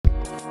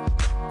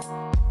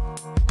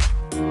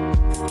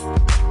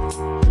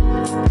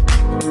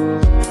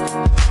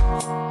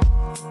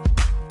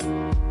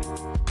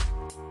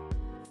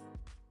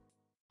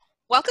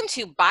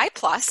to Bi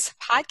Plus,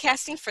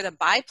 podcasting for the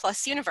Bi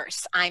Plus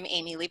universe. I'm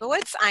Amy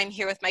Leibowitz. I'm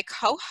here with my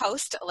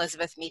co-host,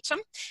 Elizabeth Meacham.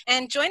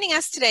 And joining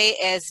us today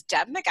is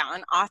Deb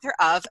McGowan, author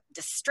of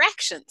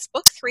Distractions,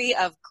 Book 3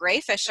 of Gray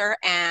Fisher.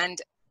 And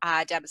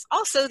Deb is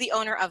also the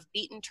owner of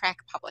Beaten Track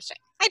Publishing.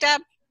 Hi,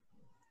 Deb.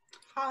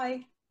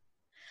 Hi.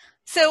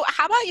 So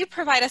how about you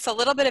provide us a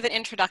little bit of an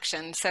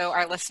introduction so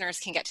our listeners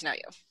can get to know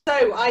you?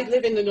 So I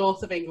live in the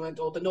north of England,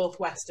 or the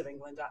northwest of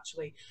England,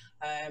 actually.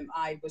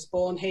 I was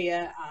born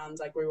here and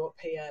I grew up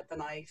here.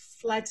 Then I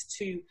fled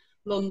to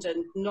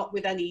London, not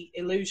with any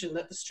illusion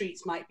that the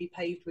streets might be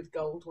paved with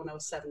gold when I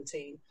was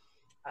 17.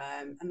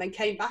 And then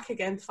came back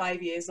again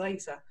 5 years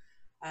later.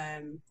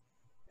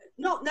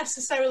 Not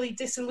necessarily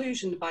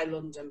disillusioned by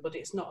London, but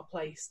it's not a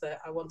place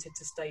that I wanted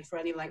to stay for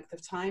any length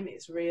of time.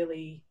 It's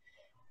really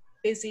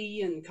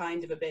busy and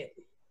kind of a bit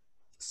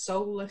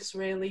soulless,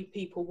 really.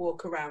 People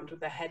walk around with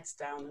their heads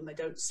down and they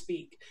don't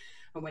speak.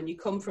 And when you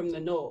come from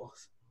the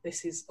north,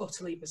 this is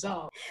utterly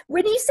bizarre.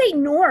 When you say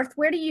north,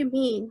 where do you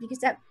mean? Because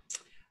that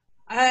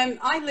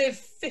I live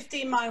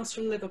 15 miles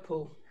from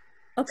Liverpool.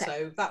 Okay.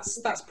 So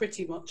that's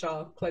pretty much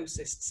our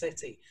closest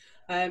city.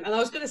 And I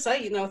was going to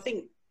say, I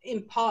think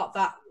in part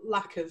that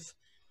lack of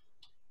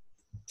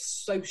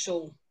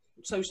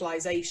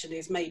socialization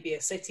is maybe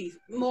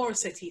more a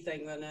city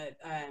thing than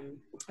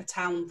a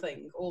town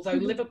thing, although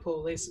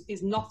Liverpool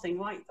is nothing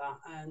like that.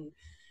 And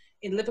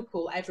in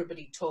Liverpool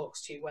everybody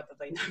talks to you whether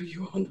they know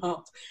you or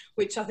not,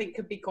 which I think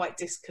could be quite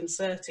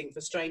disconcerting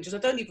for strangers. I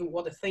don't even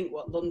want to think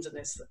what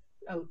Londoners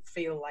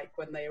feel like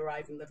when they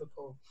arrive in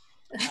Liverpool.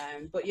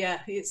 But yeah,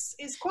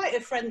 it's quite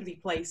a friendly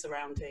place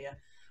around here,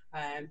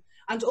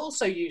 and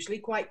also usually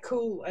quite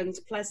cool and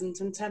pleasant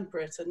and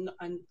temperate,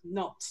 and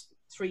not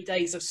 3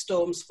 days of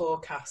storms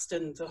forecast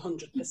and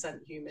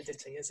 100%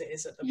 humidity as it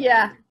is at the moment.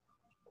 Yeah.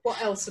 What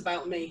else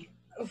about me?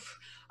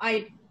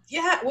 I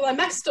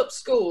messed up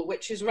school,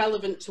 which is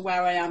relevant to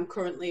where I am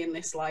currently in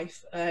this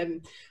life. I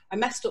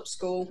messed up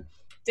school,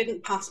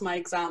 didn't pass my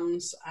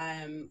exams,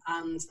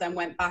 and then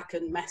went back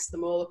and messed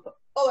them all up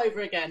all over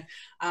again,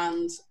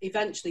 and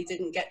eventually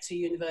didn't get to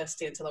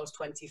university until I was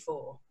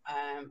 24.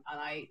 And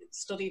I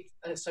studied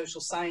a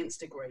social science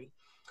degree.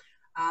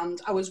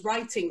 And I was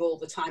writing all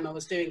the time I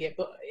was doing it,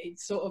 but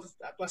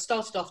I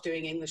started off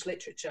doing English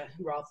literature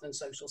rather than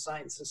social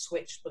science and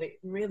switched, but it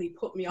really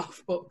put me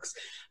off books.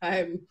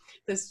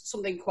 There's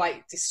something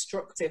quite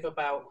destructive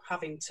about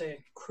having to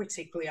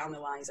critically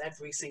analyse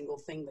every single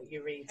thing that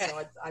you read.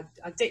 So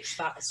I ditched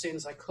that as soon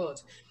as I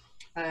could.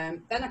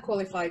 Then I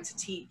qualified to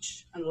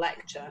teach and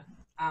lecture,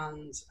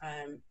 and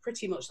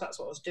pretty much that's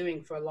what I was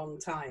doing for a long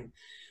time.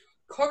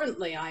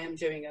 Currently, I am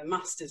doing a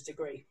master's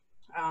degree,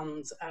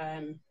 and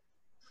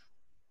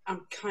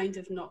I'm kind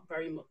of not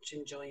very much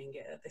enjoying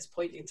it at this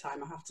point in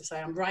time, I have to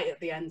say. I'm right at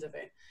the end of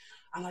it,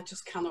 and I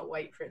just cannot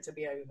wait for it to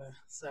be over.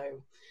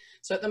 So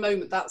at the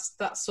moment,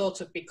 that's sort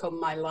of become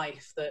my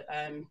life, that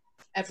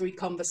every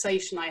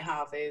conversation I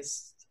have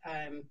is,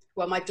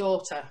 well, my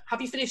daughter,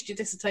 have you finished your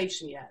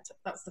dissertation yet?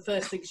 That's the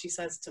first thing she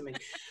says to me,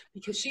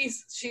 because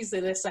she's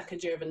in her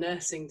second year of a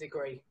nursing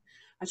degree.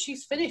 And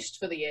she's finished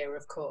for the year,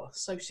 of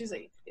course. So she's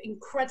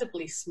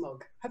incredibly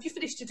smug. Have you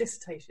finished your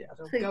dissertation? I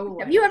don't go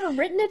away. Have you ever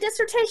written a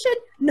dissertation?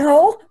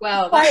 No.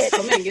 Well, that's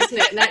coming, isn't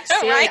it? Next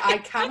year. Right. I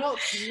cannot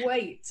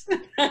wait.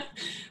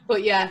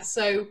 But yeah,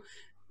 so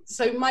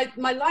my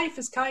life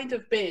has kind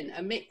of been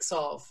a mix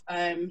of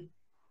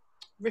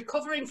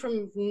recovering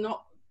from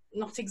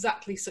not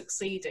exactly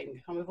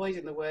succeeding. I'm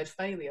avoiding the word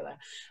failure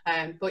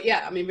there. But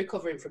yeah, I mean,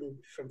 recovering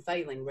from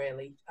failing,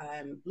 really.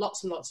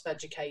 Lots and lots of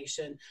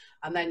education.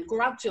 And then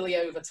gradually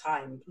over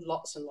time,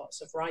 lots and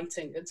lots of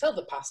writing, until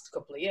the past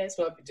couple of years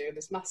where I've been doing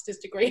this master's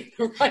degree.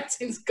 The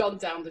writing's gone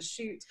down the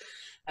chute.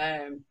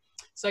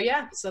 So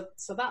yeah, so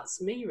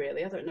that's me,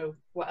 really. I don't know,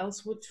 what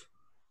else would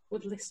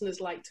listeners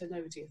like to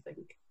know, do you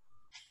think?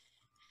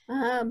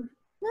 No,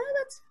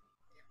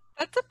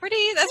 that's a pretty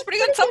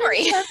good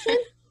summary.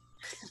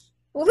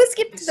 Well, let's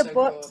get to the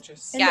book and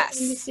yes.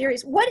 the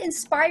series. What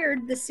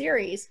inspired the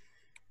series?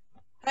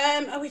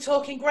 Are we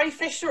talking Gray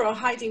Fisher or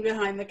Hiding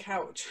Behind the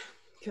Couch?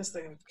 Because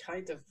they're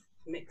kind of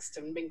mixed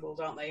and mingled,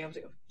 aren't they? I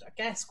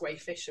guess Gray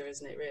Fisher,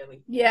 isn't it,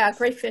 really? Yeah,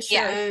 Gray Fisher.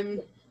 Yeah.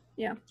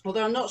 Yeah.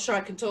 Although I'm not sure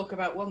I can talk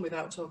about one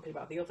without talking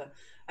about the other.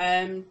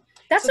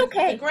 That's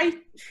okay.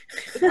 The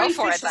Gray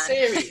Fisher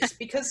series,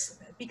 because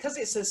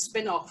it's a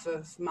spin-off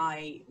of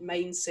my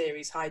main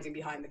series, Hiding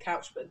Behind the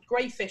Couch, but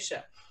Gray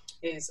Fisher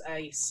is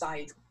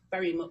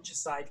very much a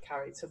side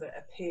character that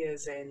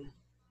appears in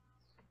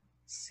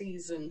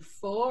season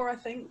 4, I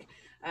think,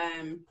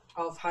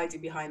 of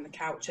Hiding Behind the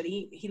Couch, and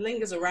he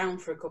lingers around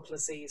for a couple of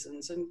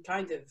seasons and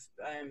kind of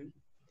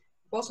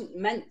wasn't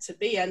meant to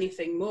be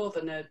anything more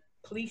than a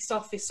police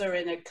officer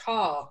in a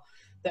car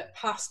that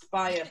passed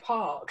by a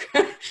park,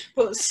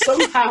 but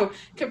somehow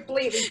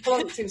completely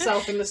plunked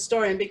himself in the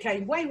story and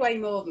became way, way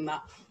more than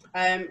that.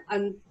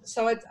 And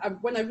so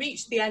when I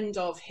reached the end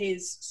of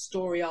his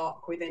story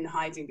arc within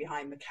Hiding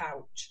Behind the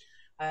Couch,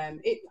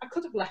 I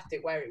could have left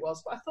it where it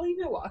was, but I thought, you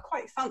know what, I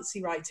quite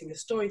fancy writing a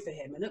story for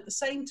him. And at the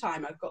same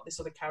time, I've got this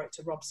other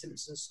character, Rob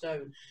Simpson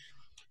Stone,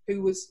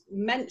 who was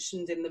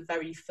mentioned in the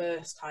very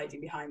first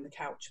Hiding Behind the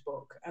Couch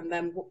book, and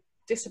then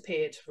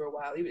disappeared for a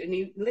while. And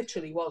he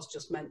literally was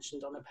just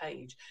mentioned on a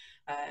page.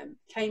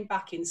 Came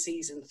back in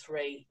season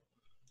 3,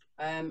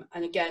 and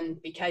again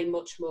became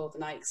much more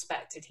than I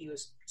expected. He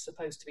was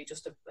supposed to be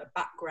just a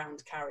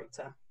background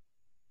character,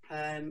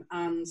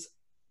 and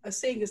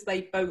seeing as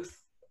they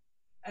both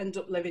end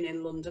up living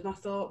in London, I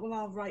thought, well,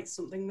 I'll write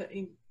something that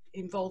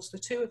involves the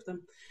two of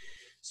them.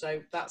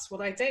 So that's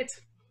what I did.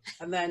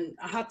 And then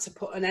I had to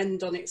put an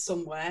end on it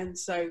somewhere, and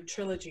so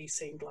trilogy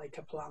seemed like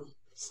a plan.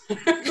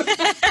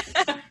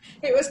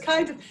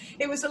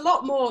 It was a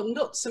lot more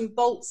nuts and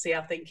boltsy,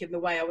 I think, in the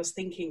way I was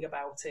thinking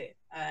about it,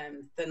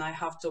 than I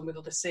have done with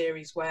other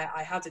series, where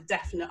I had a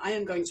definite, I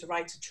am going to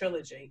write a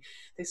trilogy.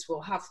 This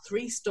will have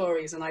 3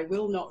 stories and I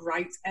will not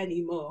write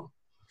any more.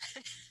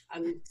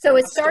 And so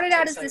it started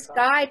out as this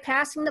guy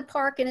passing the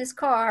park in his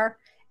car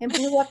and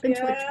blew up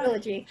into a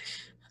trilogy.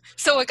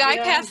 So a guy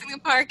passing the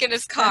park in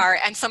his car,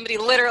 and somebody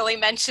literally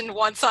mentioned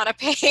once on a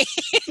page,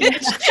 and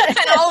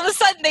all of a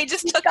sudden they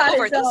just took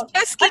over those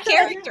pesky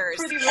characters.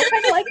 I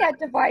kind of like that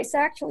device,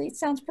 actually. It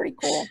sounds pretty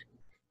cool.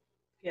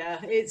 Yeah,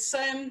 it's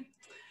I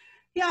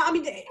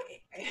mean,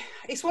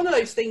 it's one of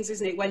those things,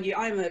 isn't it? When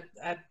I'm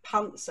a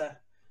pantser,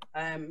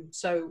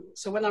 so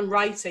when I'm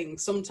writing,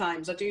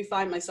 sometimes I do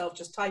find myself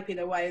just typing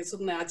away, and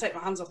suddenly I take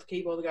my hands off the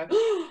keyboard and go,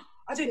 oh,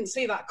 I didn't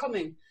see that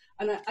coming.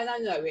 And I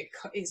know it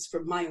is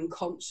from my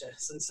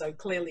unconscious, and so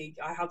clearly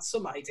I had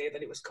some idea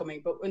that it was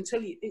coming, but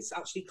until it's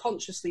actually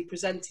consciously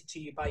presented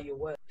to you by your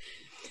work.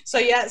 So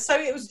yeah, so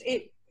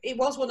it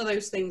was one of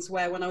those things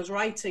where when I was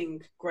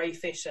writing Gray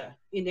Fisher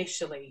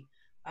initially,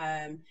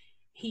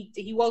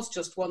 he was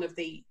just one of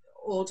the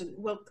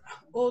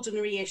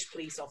ordinary-ish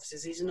police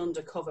officers. He's an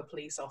undercover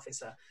police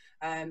officer,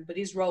 but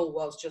his role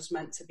was just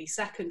meant to be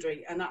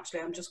secondary. And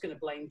actually, I'm just going to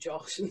blame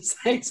Josh and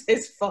say it's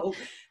his fault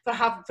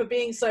for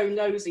being so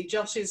nosy.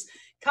 Josh is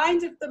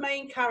kind of the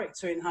main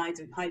character in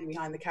Hiding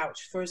Behind the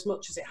Couch, for as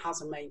much as it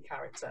has a main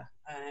character.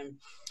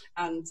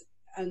 And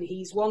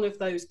he's one of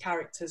those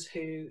characters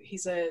who,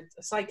 he's a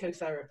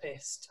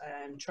psychotherapist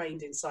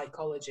trained in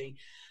psychology,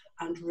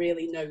 and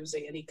really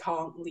nosy, and he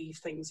can't leave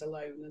things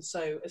alone. And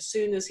so as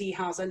soon as he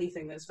has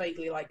anything that's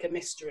vaguely like a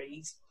mystery,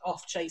 he's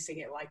off chasing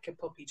it like a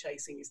puppy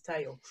chasing his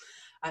tail.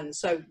 And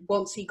so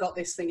once he got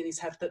this thing in his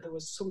head that there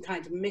was some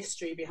kind of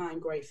mystery behind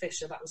Gray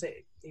Fisher, that was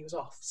it. He was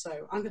off.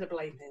 So I'm going to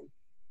blame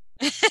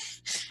him.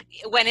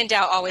 When in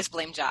doubt, always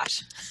blame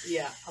Josh.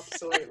 Yeah,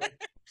 absolutely.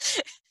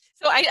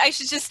 So I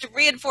should just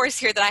reinforce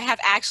here that I have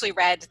actually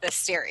read this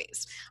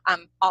series,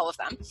 all of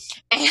them,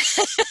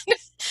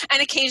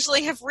 and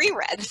occasionally have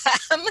reread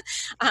them,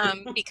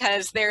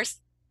 because there's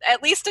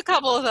at least a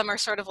couple of them are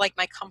sort of like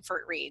my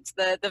comfort reads.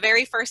 The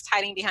very first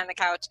Hiding Behind the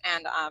Couch,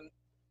 and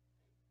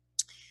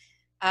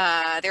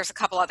there's a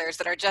couple others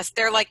that are just,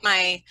 they're like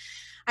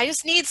I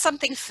just need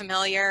something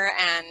familiar,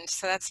 and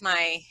so it's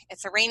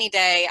a rainy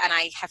day and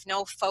I have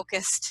no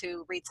focus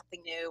to read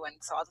something new, and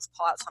so I'll just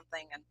pull out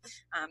something. And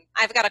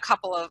I've got a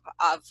couple of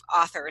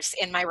authors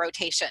in my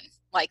rotation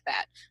like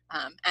that,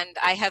 and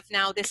I have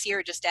now this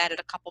year just added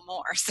a couple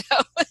more, so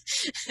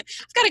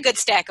I've got a good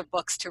stack of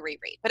books to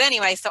reread. But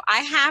anyway, so I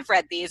have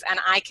read these,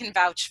 and I can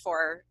vouch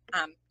for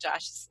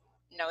Josh's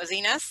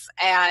nosiness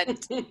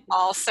and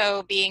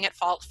also being at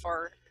fault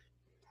for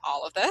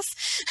all of this.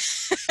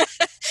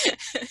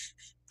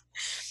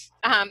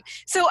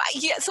 So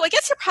I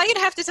guess you're probably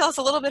gonna have to tell us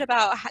a little bit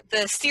about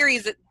the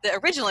series, the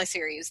original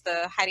series,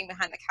 the Hiding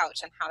Behind the Couch,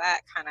 and how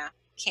that kind of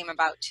came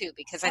about too,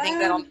 because I think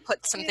that'll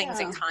put some things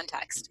in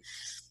context.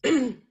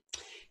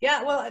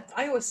 Yeah, well,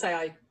 I always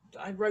say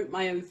I wrote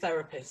my own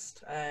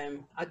therapist. I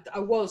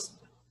was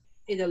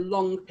in a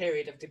long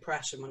period of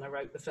depression when I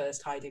wrote the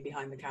first Hiding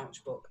Behind the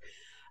Couch book,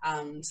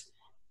 and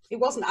it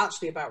wasn't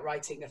actually about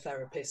writing a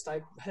therapist.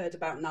 I heard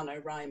about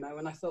NaNoWriMo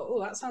and I thought, oh,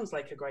 that sounds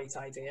like a great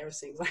idea. It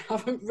seems like I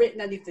haven't written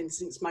anything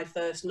since my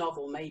first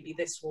novel. Maybe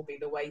this will be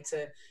the way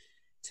to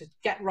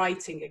get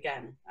writing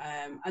again.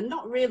 And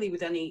not really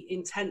with any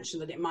intention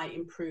that it might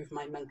improve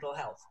my mental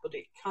health, but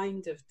it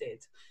kind of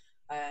did.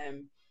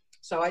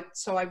 So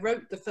I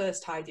wrote the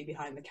first Hiding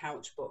Behind the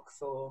Couch book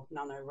for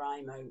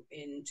NaNoWriMo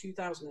in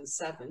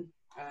 2007.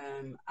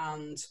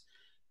 And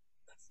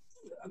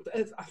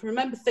I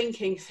remember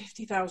thinking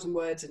 50,000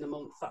 words in a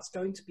month, that's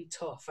going to be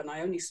tough. And I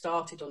only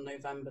started on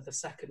November the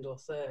 2nd or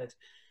 3rd.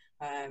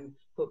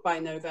 But by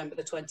November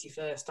the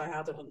 21st, I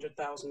had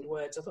 100,000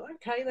 words. I thought,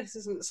 okay, this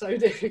isn't so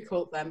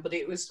difficult then. But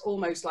it was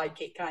almost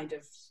like it kind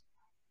of,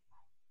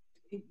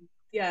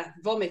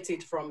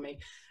 vomited from me,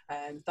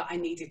 that I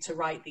needed to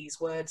write these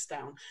words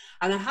down.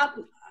 And I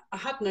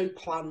had no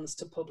plans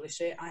to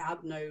publish it. I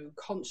had no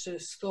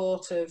conscious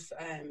thought of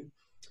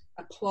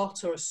a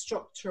plot or a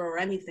structure or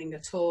anything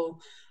at all.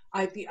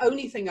 The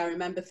only thing I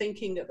remember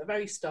thinking at the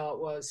very start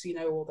was, you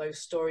know, all those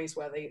stories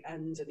where they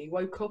end and he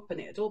woke up and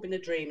it had all been a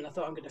dream, and I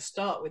thought, I'm going to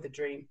start with a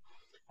dream.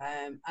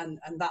 And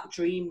that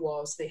dream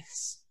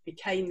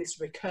became this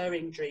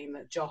recurring dream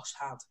that Josh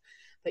had,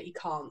 that he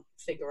can't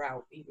figure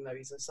out, even though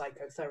he's a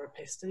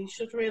psychotherapist, and he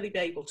should really be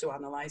able to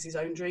analyze his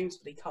own dreams,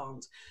 but he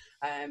can't.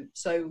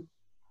 So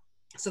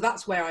So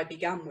that's where I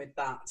began with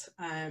that.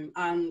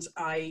 And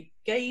I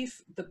gave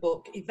the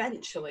book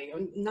eventually,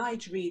 and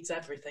Nige reads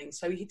everything.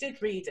 So he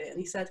did read it and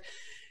he said,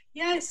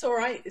 yeah, it's all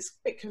right. It's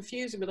a bit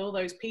confusing with all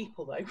those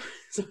people though.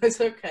 So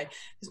it's okay.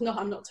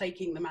 I'm not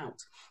taking them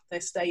out. They're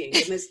staying.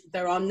 And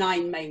there are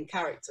 9 main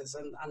characters,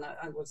 and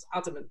I was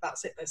adamant,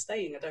 that's it, they're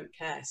staying. I don't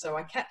care. So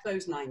I kept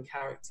those 9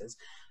 characters.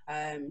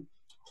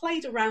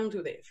 Played around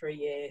with it for a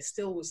year,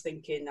 still was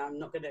thinking I'm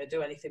not going to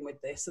do anything with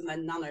this, and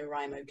then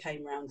NaNoWriMo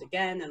came round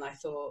again, and I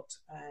thought,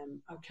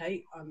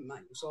 okay, I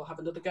might as well have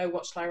another go.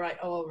 What shall I write?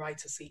 Oh, I'll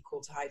write a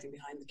sequel to Hiding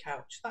Behind the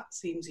Couch. That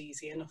seems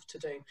easy enough to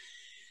do.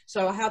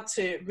 So I had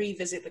to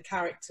revisit the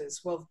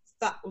characters. Well,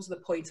 that was the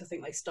point I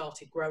think they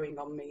started growing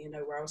on me, you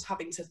know, where I was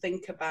having to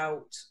think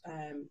about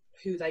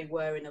who they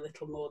were in a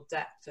little more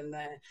depth, and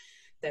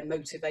their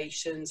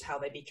motivations, how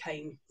they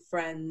became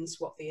friends,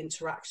 what the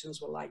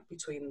interactions were like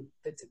between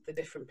the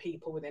different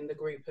people within the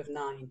group of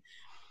 9.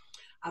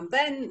 And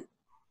then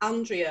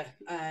Andrea,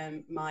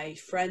 my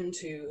friend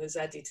who has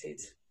edited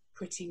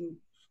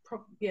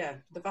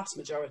the vast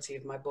majority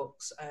of my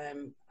books,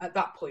 at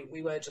that point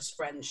we were just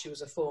friends. She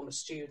was a former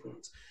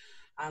student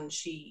and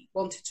she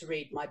wanted to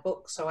read my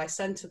book, so I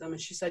sent her them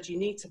and she said, you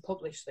need to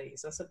publish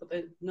these. I said, but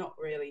they're not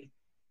really,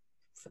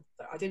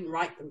 I didn't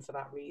write them for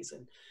that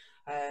reason.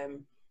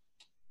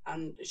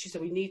 And she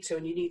said, we need to,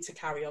 and you need to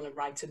carry on and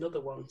write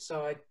another one.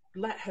 So I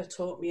let her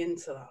talk me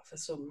into that for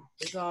some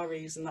bizarre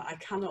reason that I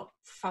cannot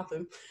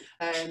fathom.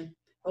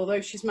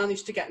 Although she's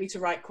managed to get me to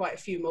write quite a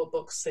few more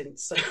books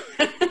since. So,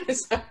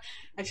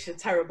 actually a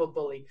terrible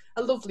bully.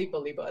 A lovely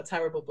bully, but a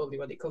terrible bully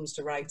when it comes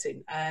to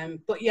writing.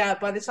 But yeah,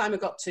 by the time I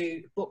got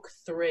to book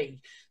 3,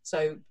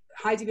 so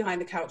Hiding Behind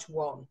the Couch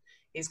 1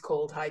 is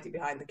called Hiding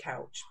Behind the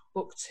Couch.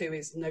 Book 2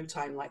 is No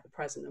Time Like the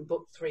Present, and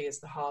book 3 is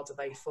The Harder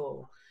They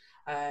Fall.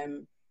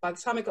 By the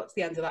time I got to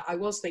the end of that, I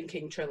was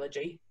thinking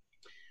trilogy.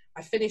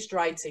 I finished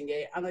writing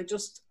it, and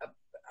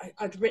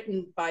I'd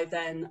written by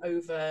then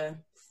over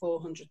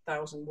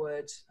 400,000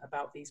 words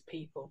about these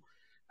people.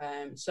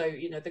 So,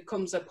 you know, there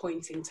comes a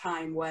point in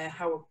time where,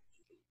 how,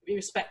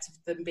 irrespective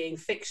of them being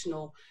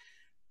fictional,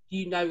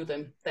 you know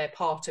them, they're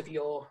part of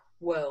your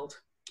world.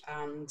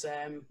 And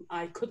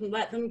I couldn't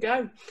let them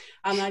go.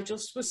 And I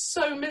just was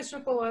so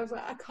miserable. I was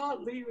like, I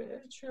can't leave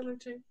it a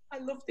trilogy. I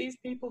love these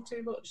people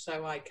too much.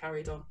 So I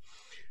carried on.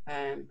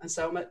 And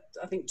so I'm at,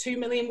 I think, 2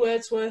 million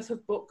words worth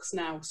of books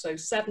now. So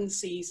 7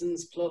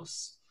 seasons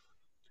plus,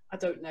 I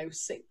don't know,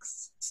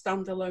 6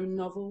 standalone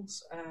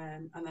novels.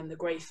 And then the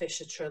Grey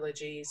Fisher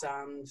trilogies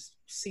and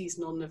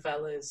seasonal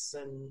novellas.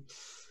 And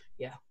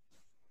yeah.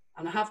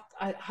 And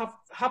I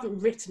haven't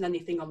written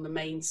anything on the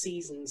main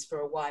seasons for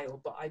a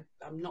while, but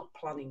I'm not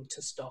planning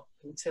to stop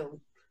until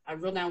I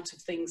run out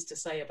of things to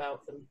say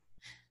about them.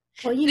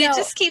 Well, it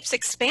just keeps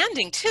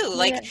expanding too.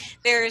 Like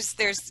there's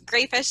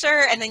Grey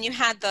Fisher, and then you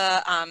had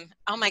the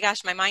oh my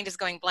gosh, my mind is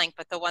going blank,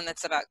 but the one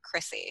that's about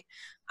Chrissy.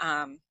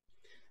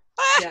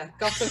 Yeah,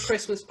 Gotham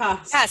Christmas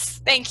Past.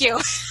 Yes, thank you.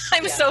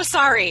 I'm so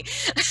sorry.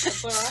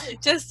 That's all right.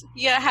 Just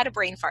I had a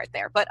brain fart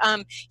there, but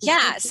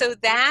yeah. So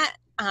that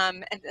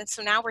and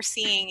so now we're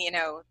seeing, you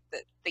know,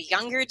 the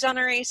younger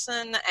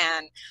generation,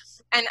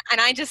 and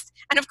I just,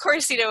 and of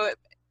course, you know,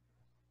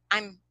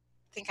 I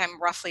think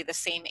I'm roughly the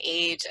same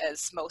age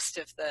as most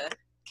of the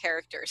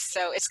characters,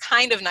 so it's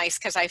kind of nice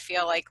because I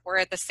feel like we're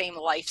at the same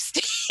life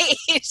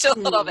stage a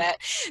little bit.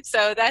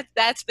 So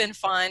that's been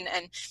fun,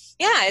 and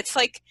yeah, it's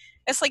like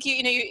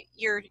you know,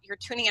 you're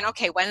tuning in.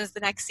 Okay, when is the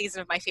next season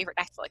of my favorite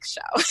Netflix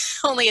show?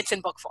 Only it's in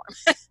book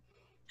form.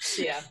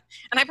 Yeah.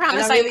 And I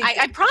promise,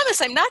 I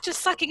promise I'm not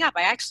just sucking up.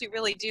 I actually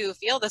really do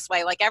feel this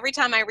way. Like every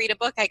time I read a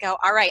book, I go,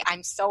 all right,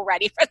 I'm so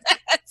ready for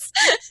this.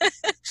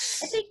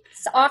 I think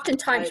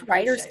oftentimes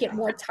writers get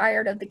more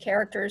tired of the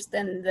characters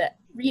than the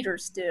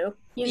readers do.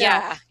 You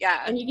know?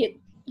 Yeah. And you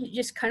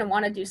just kind of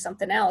want to do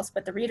something else,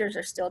 but the readers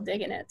are still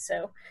digging it.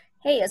 So,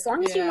 hey, as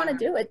long as you want to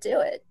do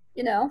it,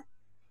 you know?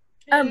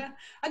 Yeah.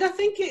 And I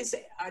think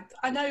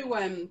I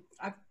know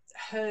I've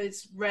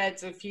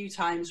read a few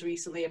times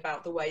recently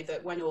about the way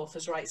that when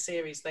authors write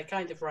series, they're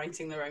kind of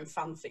writing their own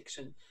fan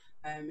fiction.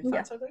 In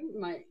fact, I think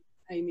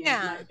Amy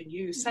might have been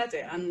you who said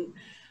it, and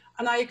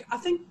I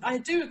think I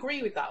do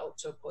agree with that up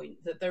to a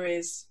point, that there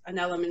is an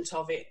element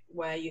of it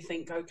where you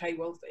think, okay,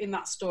 well, in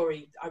that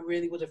story, I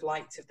really would have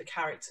liked if the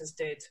characters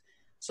did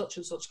such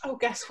and such. Oh,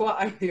 guess what?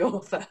 I'm the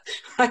author.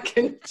 I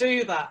can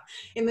do that.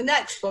 In the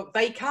next book,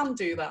 they can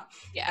do that.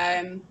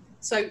 Yeah.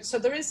 So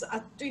there is,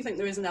 I do think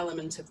there is an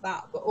element of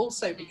that, but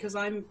also because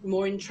I'm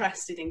more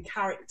interested in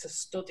character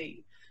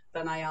study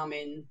than I am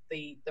in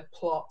the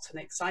plot and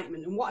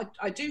excitement. And what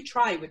I do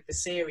try with the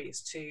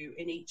series to,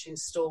 in each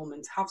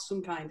installment, have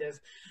some kind of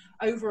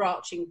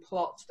overarching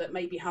plot that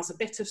maybe has a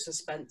bit of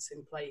suspense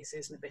in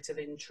places and a bit of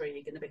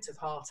intrigue and a bit of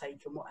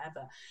heartache and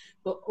whatever.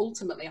 But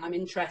ultimately, I'm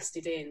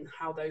interested in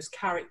how those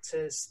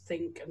characters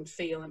think and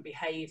feel and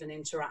behave and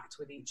interact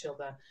with each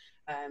other,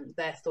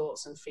 their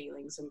thoughts and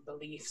feelings and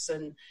beliefs.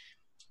 And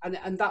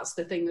that's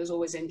the thing that's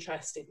always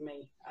interested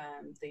me,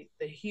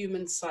 the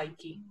human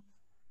psyche.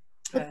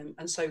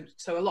 And so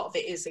a lot of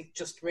it is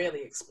just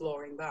really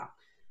exploring that.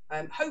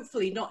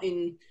 Hopefully not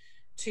in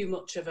too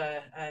much of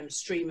a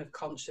stream of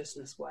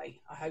consciousness way.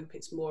 I hope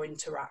it's more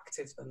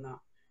interactive than that.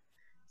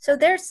 So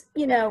there's,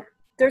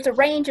 there's a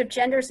range of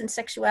genders and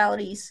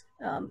sexualities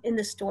in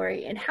the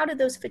story, and how do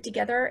those fit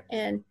together,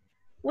 and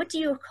what do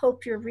you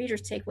hope your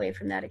readers take away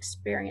from that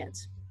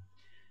experience?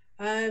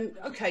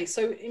 Okay,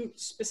 so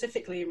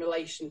specifically in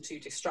relation to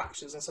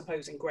distractions, I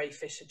suppose in Grey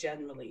Fisher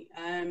generally,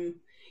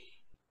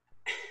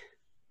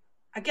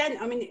 again,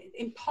 I mean,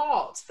 in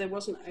part, there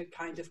wasn't a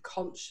kind of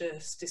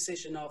conscious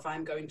decision of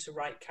I'm going to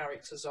write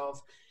characters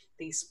of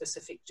these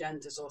specific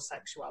genders or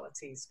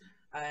sexualities.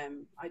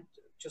 I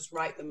just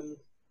write them and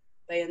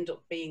they end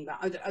up being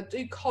that. I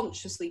do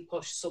consciously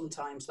push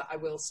sometimes that I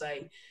will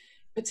say,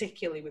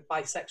 particularly with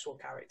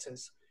bisexual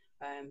characters,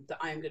 that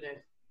I'm going to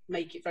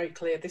make it very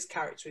clear this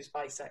character is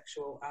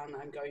bisexual, and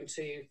I'm going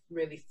to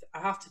really, I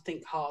have to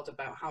think hard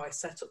about how I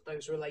set up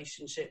those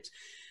relationships,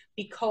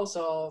 because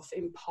of,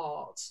 in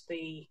part,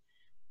 the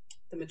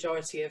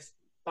majority of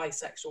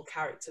bisexual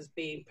characters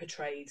being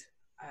portrayed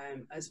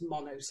as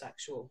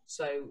monosexual.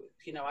 So,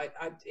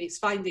 it's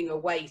finding a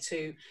way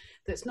to,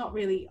 that's not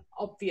really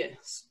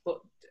obvious,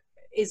 but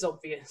is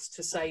obvious,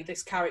 to say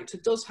this character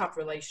does have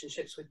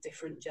relationships with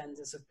different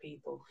genders of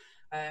people.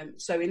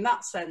 So in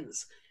that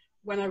sense,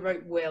 when I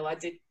wrote Will, I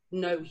did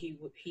know he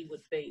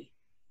would be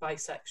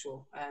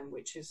bisexual,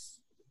 which is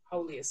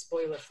wholly a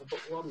spoiler for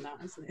book one now,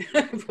 isn't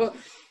it? But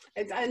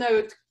I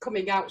know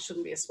coming out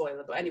shouldn't be a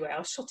spoiler, but anyway,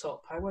 I'll shut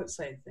up. I won't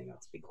say anything. I'll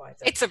be quiet.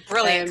 It's a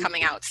brilliant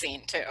coming out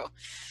scene too.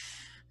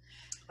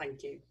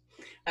 Thank you.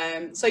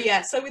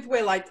 So with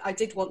Will, I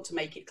did want to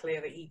make it clear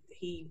that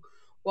he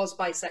was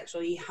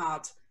bisexual. He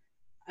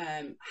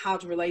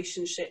had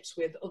relationships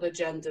with other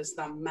genders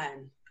than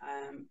men,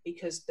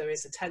 because there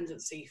is a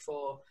tendency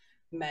for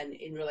men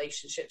in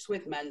relationships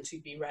with men to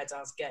be read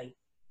as gay.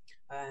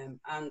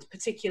 And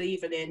particularly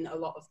even in a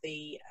lot of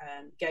the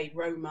gay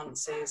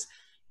romances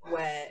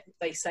where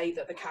they say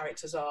that the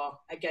characters are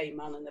a gay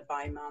man and a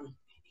bi man,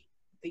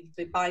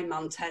 the bi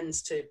man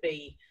tends to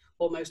be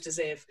almost as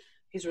if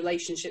his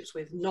relationships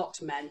with not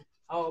men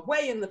are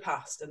way in the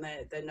past and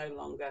they're no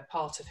longer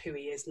part of who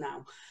he is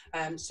now.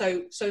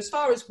 So as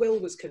far as Will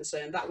was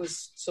concerned, that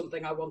was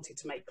something I wanted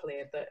to make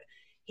clear, that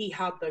he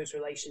had those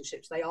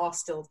relationships. They are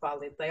still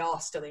valid, they are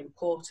still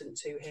important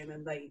to him,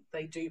 and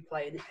they do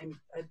play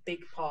a big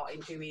part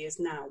in who he is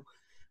now,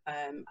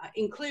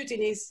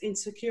 including his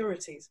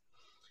insecurities.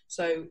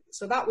 So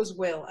that was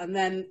Will. And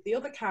then the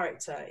other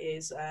character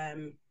is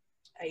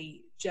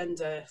a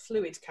gender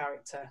fluid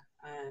character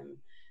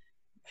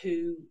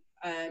who,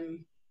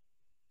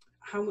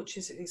 how much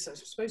is it? I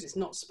suppose it's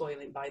not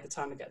spoiling by the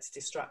time I get to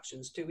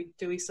distractions. Do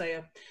we say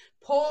a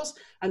pause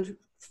and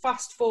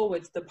fast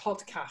forward the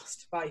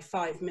podcast by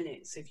 5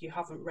 minutes if you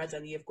haven't read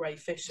any of Grey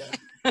Fisher?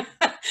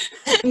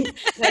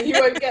 Then you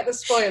won't get the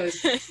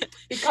spoilers.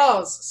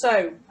 Because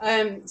so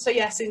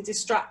yes, in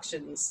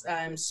distractions,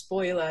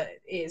 spoiler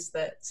is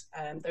that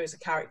there is a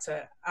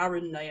character,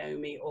 Aaron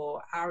Naomi,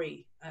 or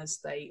Ari as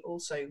they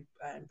also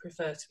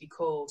prefer to be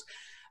called,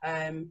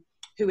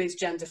 who is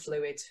gender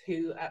fluid,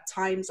 who at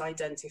times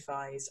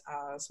identifies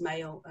as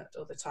male, at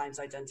other times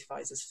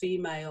identifies as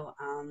female,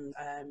 and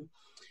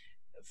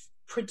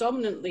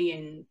predominantly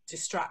in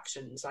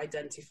distractions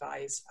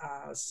identifies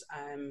as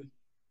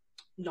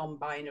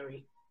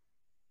non-binary.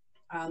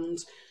 And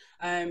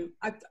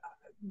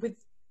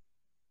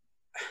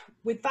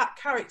with that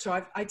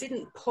character, I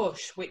didn't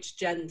push which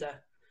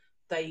gender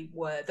they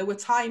were. There were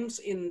times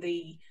in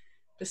the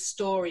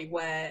story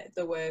where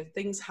there were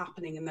things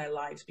happening in their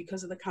lives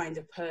because of the kind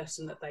of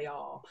person that they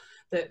are,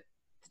 that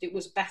it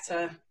was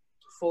better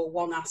for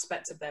one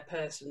aspect of their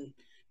person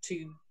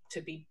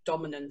to be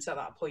dominant at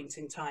that point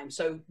in time.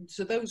 So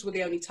those were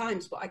the only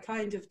times, but I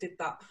kind of did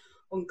that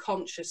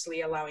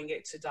unconsciously, allowing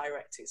it to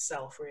direct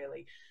itself,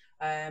 really.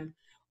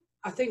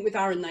 I think with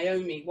Aaron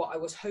Naomi, what I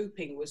was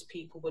hoping was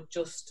people would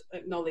just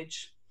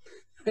acknowledge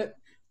that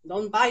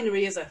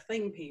non-binary is a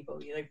thing, people.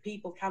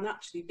 People can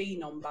actually be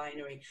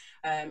non-binary.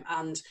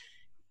 And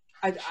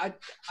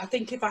I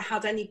think if I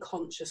had any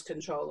conscious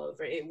control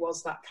over it, it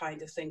was that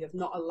kind of thing of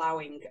not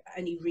allowing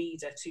any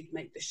reader to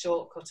make the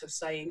shortcut of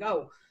saying,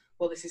 oh,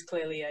 well, this is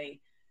clearly a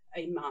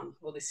man,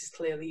 or this is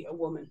clearly a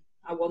woman.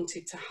 I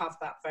wanted to have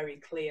that very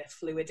clear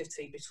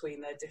fluidity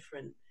between their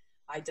different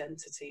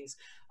identities.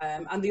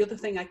 And the other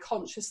thing I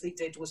consciously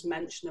did was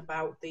mention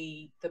about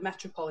the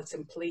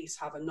Metropolitan Police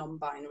have a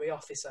non-binary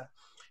officer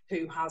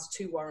who has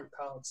 2 warrant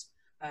cards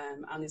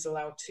and is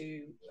allowed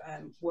to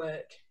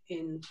work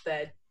in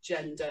their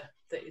gender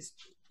that is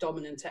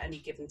dominant at any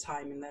given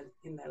time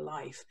in their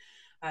life.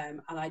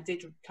 And I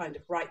did kind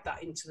of write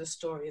that into the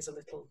story as a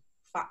little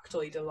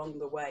factoid along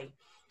the way,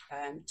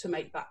 to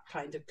make that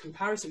kind of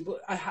comparison.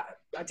 But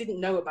I didn't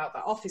know about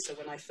that officer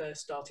when I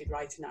first started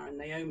writing Aaron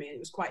Naomi, and it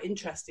was quite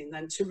interesting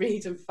then to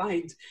read and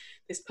find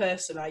this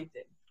person I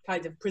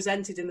kind of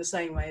presented in the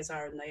same way as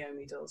Aaron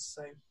Naomi does.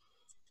 So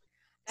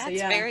that's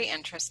yeah. Very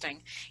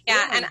interesting.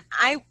 Yeah, and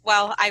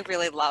I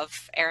really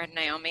love Aaron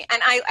Naomi,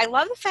 and I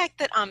love the fact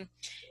that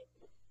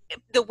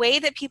the way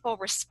that people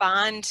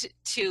respond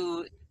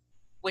to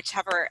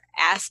whichever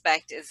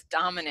aspect is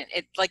dominant.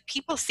 It like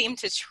people seem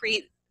to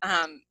treat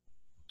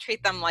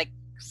them like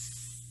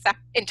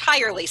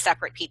entirely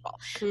separate people,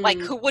 like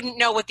who wouldn't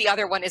know what the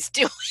other one is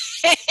doing.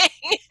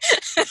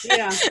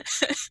 Yeah.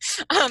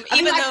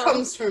 Even that though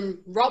comes from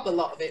Rob, a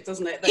lot of it,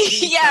 doesn't it? That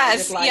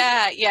yes,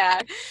 kind of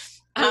yeah.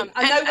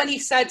 I know when he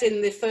said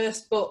in the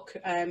first book,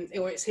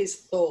 or it's his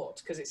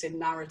thought because it's in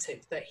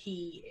narrative, that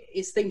he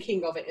is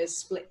thinking of it as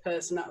split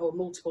person or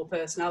multiple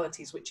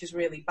personalities, which is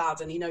really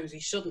bad, and he knows he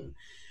shouldn't.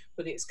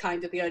 But it's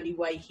kind of the only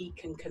way he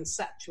can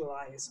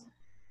conceptualize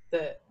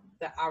that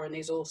Aaron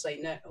is also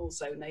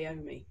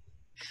Naomi.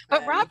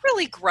 But Rob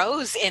really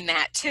grows in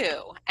that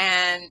too,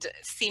 and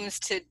seems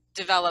to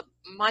develop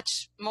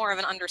much more of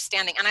an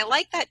understanding. And I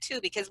like that too,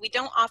 because we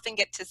don't often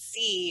get to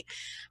see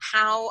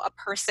how a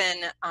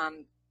person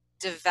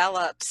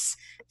develops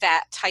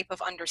that type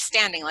of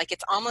understanding. Like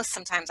it's almost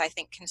sometimes, I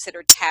think,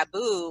 considered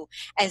taboo,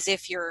 as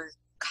if you're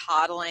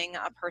coddling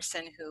a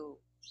person who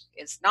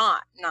is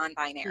not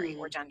non-binary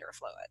or gender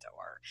fluid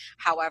or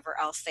however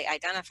else they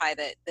identify,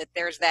 that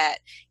there's that,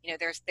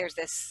 there's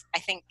this, I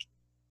think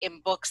in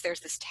books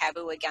there's this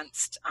taboo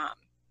against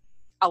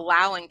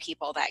allowing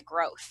people that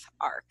growth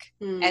arc,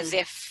 as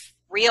if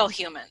real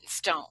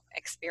humans don't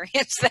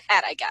experience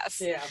that, I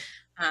guess. Yeah.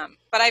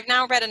 But I've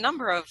now read a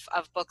number of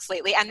books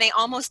lately, and they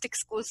almost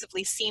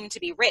exclusively seem to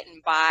be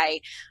written by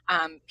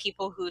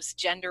people whose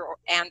gender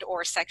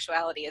or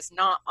sexuality is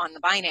not on the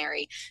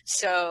binary.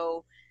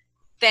 So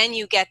then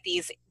you get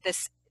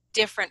this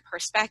different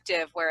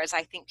perspective, whereas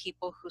I think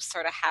people who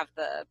sort of have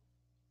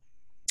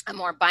a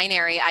more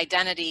binary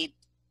identity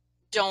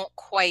don't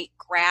quite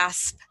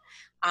grasp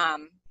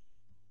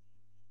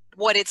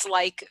what it's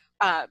like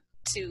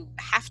to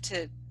have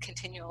to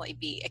continually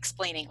be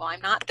explaining, well,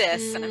 I'm not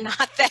this and I'm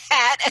not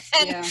that.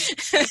 And,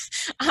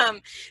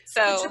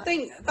 so which I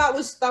think that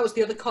was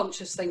the other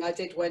conscious thing I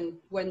did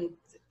when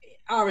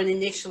Aaron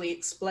initially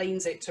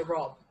explains it to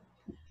Rob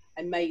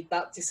and made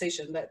that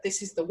decision that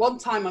this is the one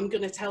time I'm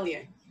going to tell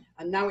you,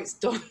 and now it's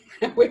done.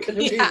 We're going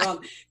to move on,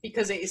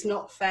 because it is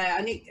not fair,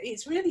 and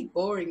it's really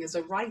boring. As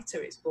a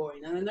writer, it's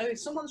boring, and I know if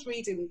someone's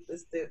reading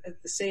the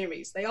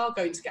series, they are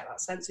going to get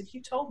that sense of,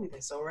 you told me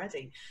this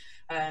already.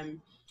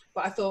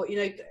 But I thought,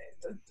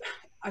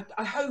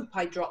 I hope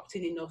I dropped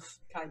in enough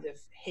kind of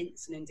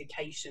hints and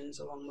indications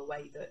along the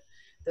way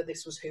that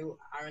this was who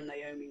Aaron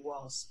Naomi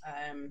was,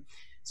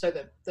 so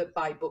that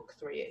by book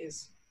 3 it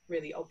is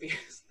really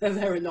obvious that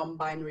they're a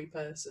non-binary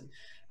person,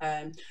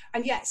 and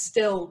yet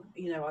still,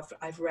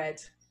 I've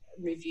read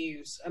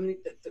reviews. I mean,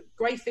 the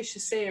Grey Fisher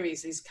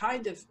series is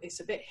it's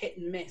a bit hit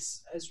and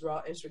miss as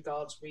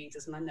regards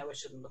readers, and I know I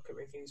shouldn't look at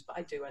reviews, but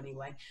I do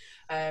anyway.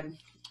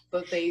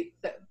 But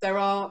there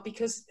are,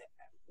 because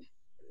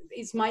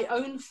it's my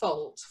own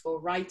fault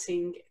for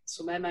writing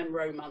some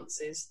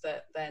romances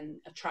that then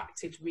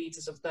attracted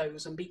readers of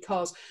those. And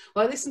because,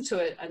 I listened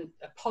to a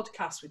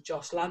podcast with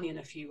Josh Lanyon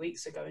a few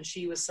weeks ago, and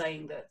she was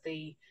saying that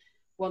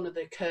one of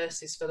the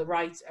curses for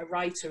a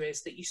writer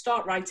is that you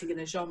start writing in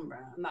a genre,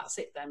 and that's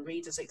it then.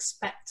 Readers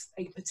expect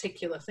a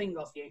particular thing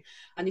of you.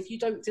 And if you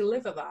don't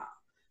deliver that,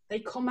 they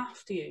come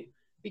after you,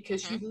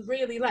 because you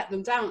really let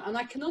them down. And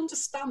I can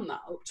understand that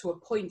up to a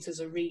point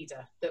as a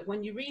reader, that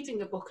when you're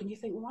reading a book and you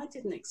think, well, I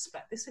didn't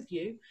expect this of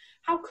you.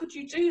 How could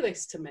you do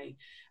this to me?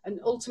 And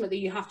ultimately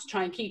you have to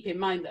try and keep in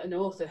mind that an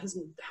author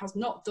has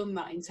not done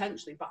that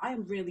intentionally, but I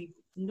am really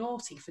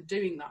naughty for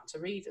doing that to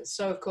readers.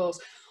 So of course,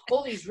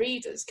 all these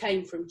readers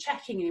came from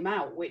checking him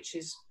out, which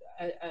is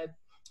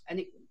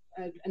an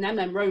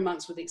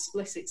romance with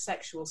explicit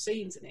sexual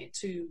scenes in it,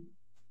 to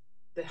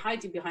the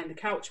Hiding Behind the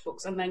Couch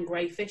books, and then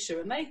Grey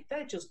Fisher, and they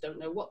just don't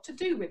know what to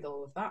do with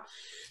all of that.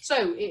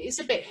 So it's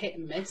a bit hit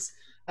and miss.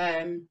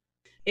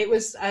 It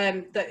was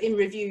that in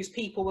reviews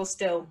people will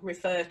still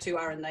refer to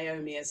Aaron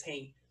Naomi as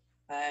he,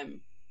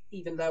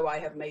 even though I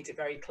have made it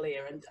very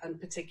clear, and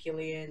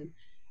particularly in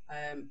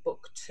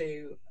book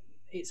 2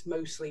 it's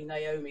mostly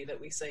Naomi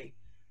that we see.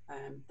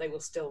 They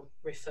will still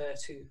refer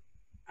to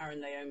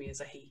Aaron Naomi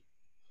as a he.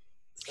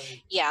 So.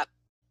 Yeah,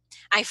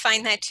 I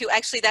find that too.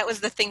 Actually, that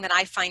was the thing that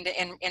I find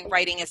in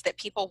writing, is that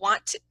people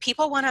want to,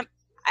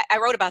 I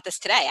wrote about this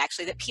today,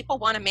 actually, that people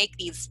want to make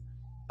these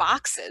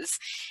boxes,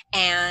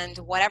 and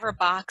whatever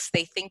box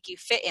they think you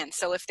fit in.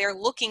 So if they're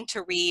looking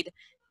to read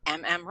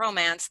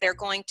romance, they're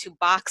going to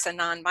box a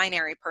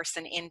non-binary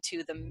person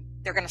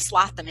they're going to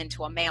slot them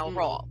into a male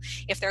role.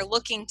 If they're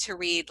looking to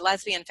read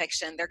lesbian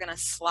fiction, they're going to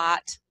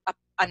slot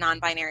a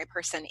non-binary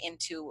person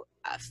into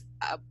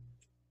a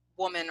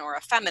woman or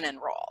a feminine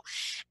role.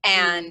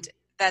 And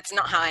that's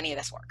not how any of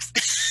this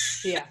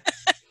works. Yeah.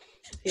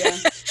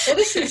 Well,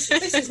 this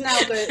is now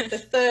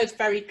the third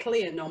very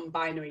clear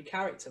non-binary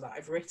character that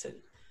I've written,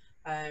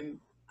 and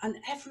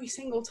every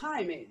single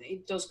time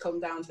it does come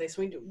down to this.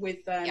 With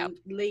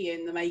Lee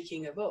in The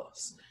Making of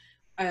Us,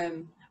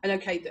 and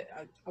okay,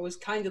 I was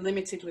kind of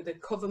limited with the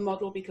cover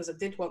model, because I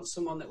did want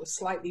someone that was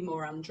slightly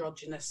more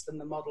androgynous than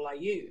the model I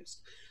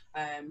used,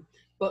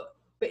 but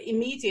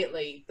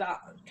immediately that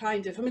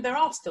kind of, there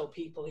are still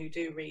people who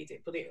do read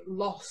it, but it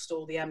lost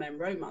all the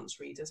romance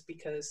readers,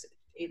 because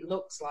it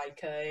looks like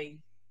a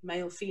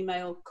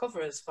male-female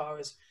cover as far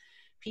as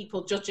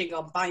people judging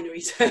on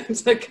binary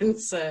terms are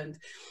concerned.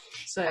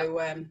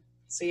 So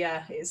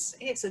yeah, it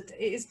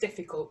is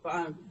difficult,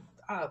 but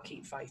I'll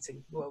keep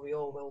fighting. Well, we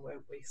all will,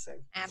 won't we? So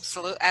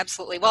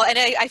absolutely. Well, and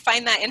I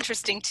find that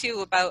interesting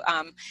too about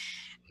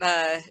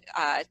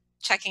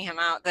checking him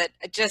out. That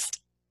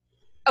just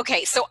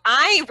okay. So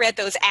I read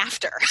those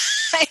after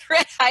I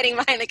read Hiding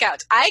Behind the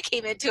Couch. I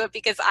came into it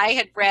because I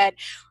had read.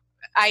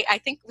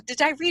 I think,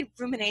 did I read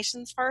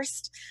Ruminations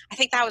first? I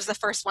think that was the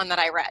first one that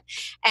I read.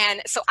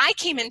 And so I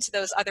came into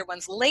those other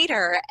ones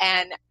later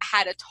and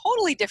had a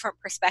totally different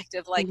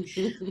perspective. Like,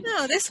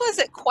 no, this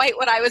wasn't quite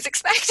what I was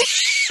expecting.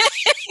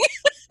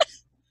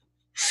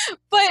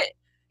 But,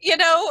 you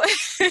know,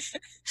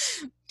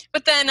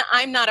 but then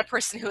I'm not a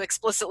person who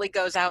explicitly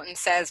goes out and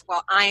says,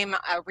 well, I'm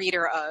a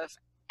reader of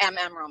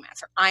MM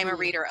romance, or I'm a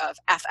reader of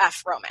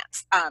FF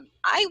romance.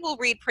 I will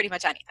read pretty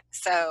much anything.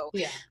 So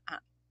yeah.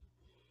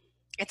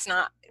 It's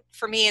not,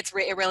 for me, it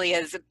really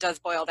is, it does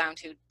boil down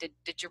to,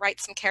 did you write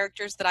some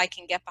characters that I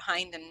can get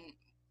behind and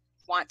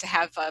want to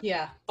have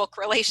a book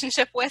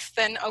relationship with?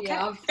 Then okay.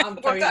 Yeah, I'm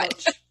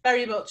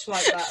very much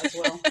like that as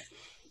well.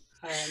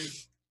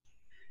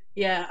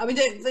 Yeah, I mean,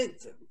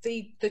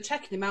 the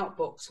checking him out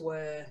books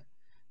were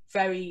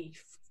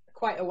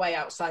quite a way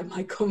outside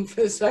my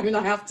comfort zone,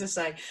 I have to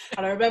say.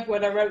 And I remember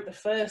when I wrote the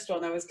first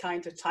one, I was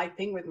kind of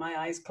typing with my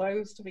eyes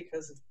closed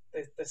because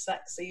the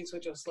sex scenes were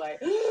just like,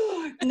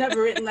 oh,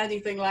 never written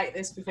anything like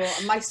this before.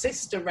 And my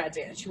sister read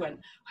it and she went,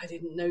 I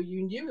didn't know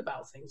you knew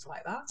about things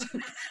like that.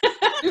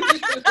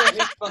 Which was really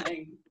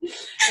funny.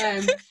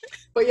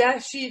 But yeah,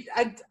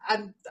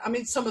 I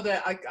mean, some of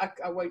the,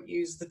 I won't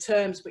use the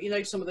terms, but you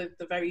know, some of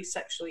the very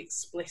sexually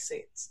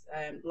explicit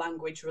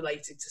language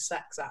related to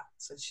sex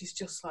acts. And she's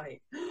just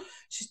like,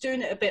 she's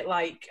doing it a bit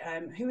like,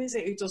 who is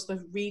it who does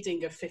the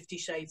reading of 50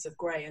 Shades of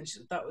Grey? And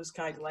that was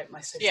kind of like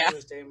my sister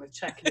was doing with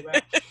checking him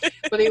out.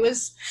 But it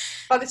was,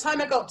 by the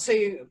time I got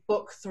to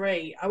book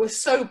 3, I was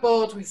so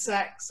bored with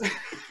sex.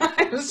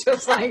 I was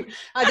just like,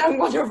 I don't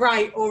want to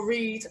write or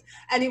read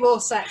any more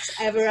sex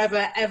ever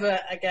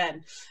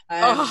again.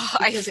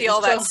 I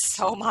feel that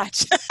so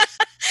much.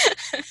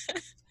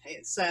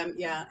 It's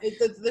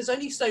there's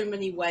only so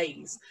many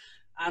ways.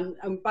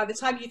 And by the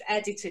time you've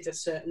edited a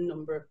certain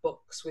number of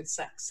books with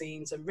sex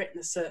scenes and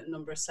written a certain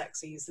number of sex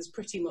scenes, there's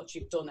pretty much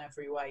you've done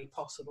every way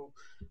possible.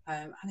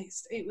 And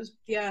it was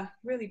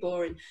really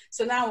boring.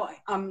 So now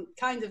I'm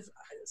kind of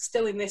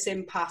still in this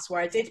impasse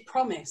where I did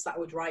promise that I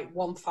would write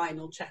one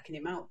final checking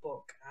him out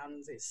book,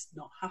 and it's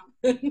not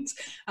happened.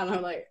 And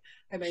I'm like,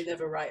 I may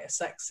never write a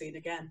sex scene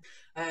again,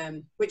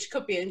 which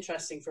could be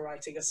interesting for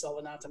writing a Sol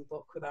and Adam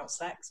book without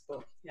sex.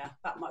 But yeah,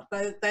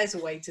 there's a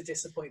way to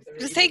disappoint the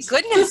readers. Thank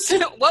goodness.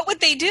 What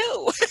would they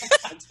do?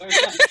 I don't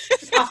know.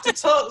 Just have to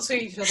talk to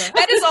each other.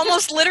 That is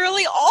almost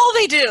literally all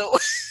they do.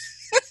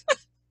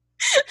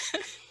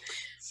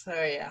 So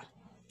yeah.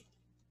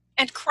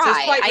 And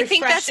cry. I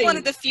think that's one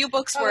of the few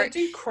books where I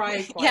do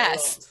cry quite a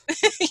lot.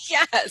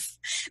 Yes,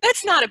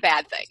 that's not a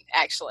bad thing,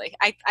 actually.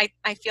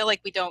 I feel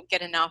like we don't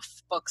get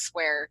enough books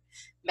where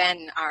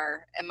men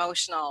are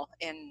emotional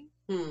in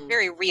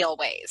very real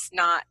ways.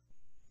 Not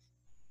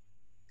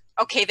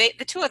okay.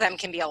 The two of them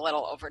can be a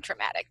little over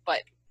dramatic,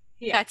 but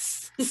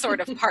that's sort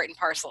of part and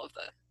parcel of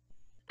the.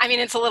 I mean,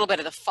 it's a little bit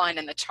of the fun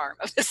and the charm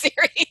of the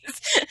series.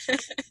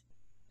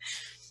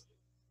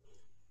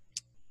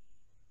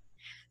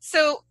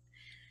 So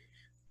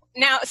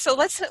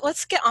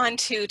let's get on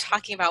to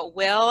talking about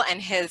Will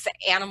and his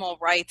animal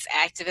rights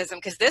activism,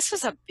 because this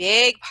was a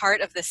big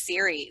part of the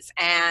series,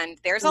 and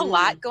there's a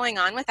lot going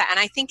on with that. And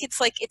I think it's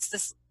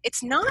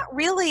not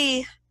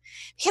really,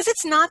 because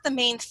it's not the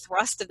main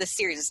thrust of the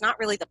series. It's not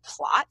really the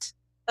plot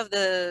of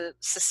the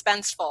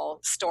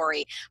suspenseful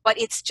story, but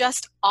it's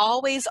just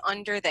always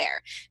under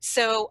there.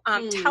 So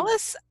tell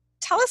us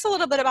a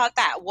little bit about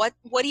that. What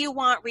do you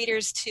want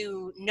readers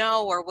to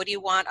know, or what do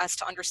you want us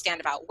to understand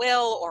about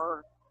Will,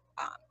 or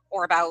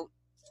about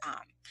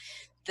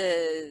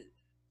the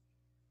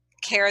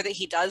care that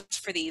he does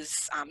for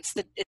these,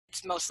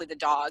 it's mostly the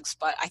dogs,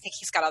 but I think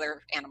he's got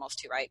other animals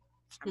too, right?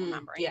 If I'm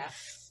remembering.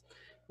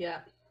 Yeah.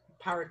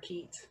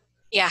 Parakeet.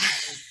 Yeah.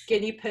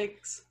 Guinea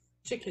pigs,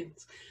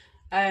 chickens.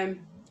 I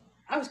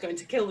was going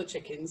to kill the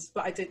chickens,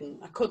 but I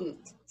didn't. I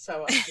couldn't.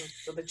 So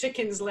the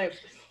chickens live.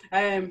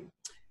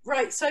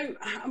 Right, so,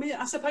 I mean,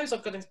 I suppose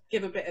I've got to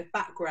give a bit of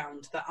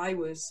background that I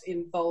was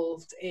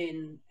involved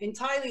in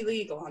entirely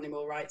legal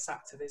animal rights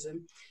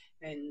activism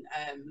in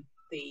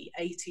the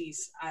 80s.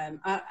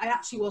 I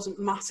actually wasn't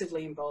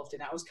massively involved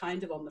in it. I was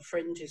kind of on the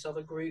fringes of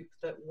a group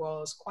that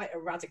was quite a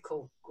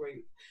radical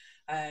group,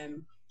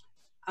 and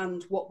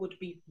what would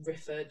be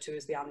referred to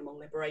as the Animal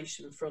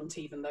Liberation Front,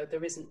 even though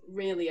there isn't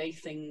really a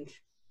thing.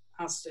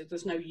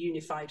 There's no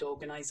unified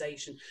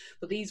organisation,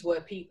 but these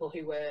were people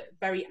who were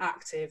very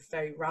active,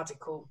 very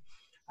radical,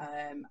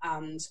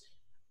 and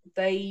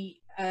they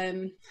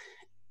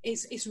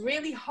it's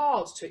really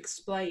hard to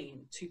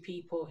explain to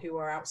people who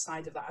are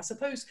outside of that. I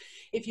suppose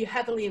if you're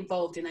heavily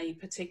involved in a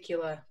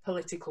particular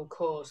political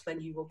cause, then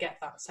you will get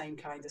that same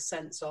kind of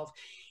sense of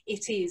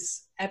it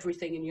is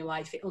everything in your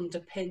life. It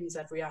underpins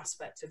every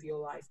aspect of your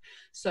life.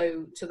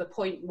 So to the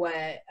point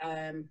where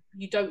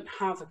you don't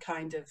have a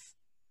kind of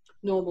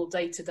normal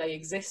day-to-day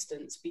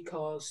existence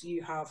because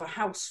you have a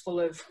house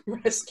full of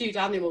rescued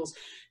animals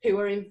who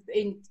are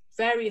in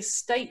various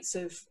states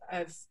of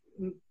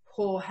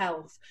poor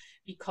health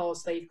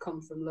because they've come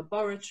from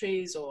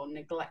laboratories or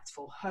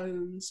neglectful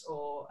homes,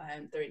 or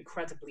they're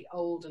incredibly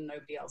old and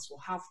nobody else will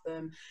have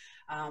them.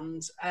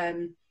 And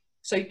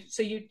so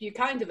you're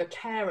kind of a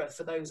carer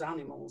for those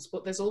animals,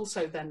 but there's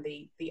also then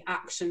the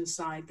action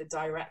side, the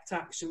direct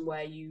action,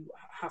 where you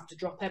have to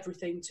drop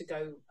everything to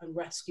go and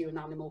rescue an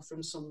animal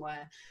from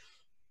somewhere.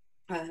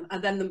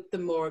 And then the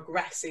more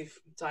aggressive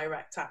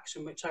direct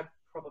action, which I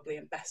probably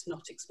am best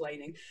not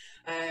explaining.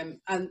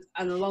 And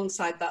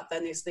alongside that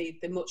then is the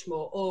much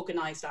more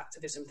organised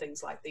activism,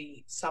 things like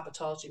the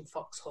sabotaging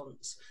fox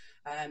hunts,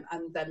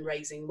 and then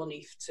raising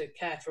money to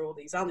care for all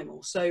these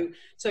animals. So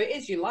it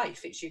is your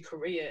life, it's your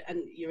career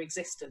and your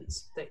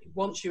existence, that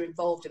once you're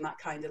involved in that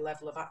kind of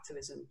level of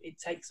activism, it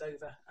takes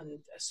over. And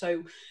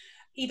so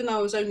even though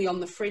I was only on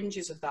the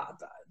fringes of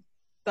that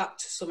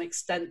to some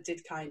extent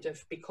did kind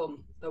of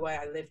become the way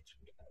I lived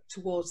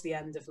towards the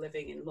end of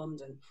living in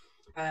London.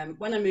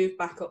 When I moved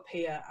back up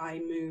here, I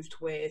moved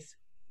with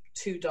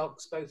 2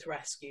 dogs, both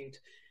rescued.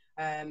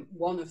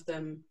 One of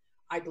them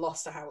I'd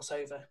lost a house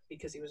over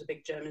because he was a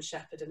big German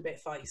Shepherd and a bit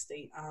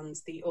feisty, and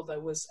the other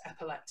was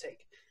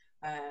epileptic.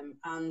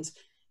 And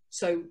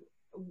so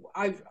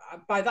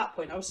by that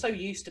point, I was so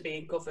used to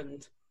being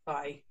governed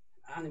by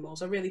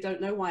animals. I really don't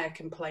know why I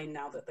complain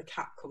now that the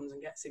cat comes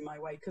and gets in my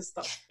way, because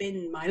that's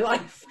been my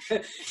life for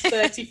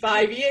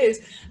 35 years.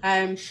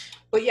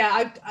 But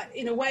yeah, I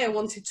in a way I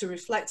wanted to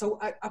reflect.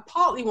 I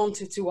partly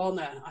wanted to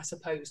honour, I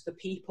suppose, the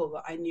people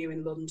that I knew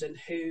in London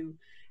who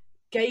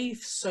gave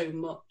so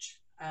much.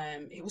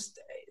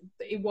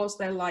 It was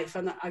their life,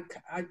 and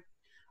I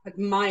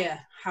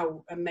admire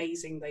how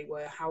amazing they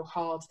were, how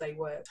hard they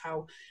worked,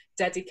 how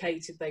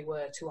dedicated they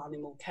were to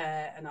animal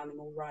care and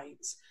animal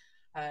rights.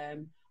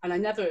 And I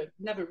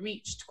never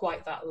reached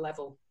quite that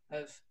level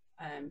of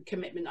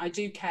commitment. I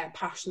do care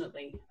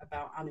passionately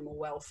about animal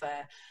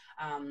welfare,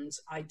 and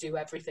I do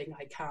everything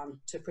I can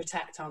to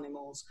protect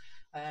animals.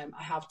 I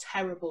have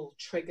terrible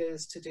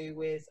triggers to do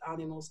with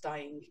animals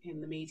dying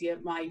in the media.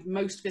 My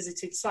most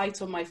visited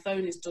site on my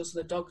phone is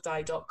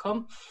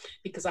doesthedogdie.com,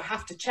 because I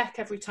have to check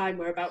every time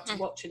we're about to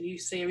watch a new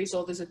series,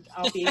 or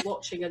I'll be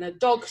watching and a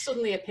dog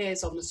suddenly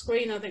appears on the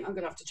screen. I think I'm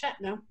going to have to check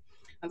now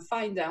and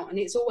find out, and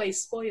it's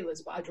always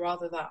spoilers, but I'd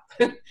rather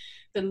that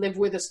than live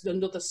with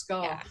another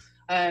scar.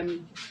 Yeah.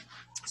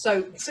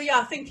 So yeah,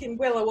 I think in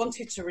Will, I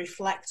wanted to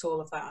reflect all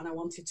of that, and I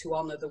wanted to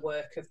honour the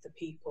work of the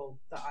people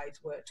that I'd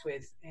worked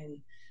with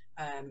in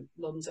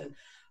London.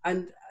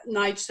 And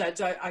Nige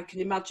said, I can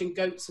imagine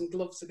goats and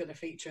gloves are going to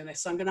feature in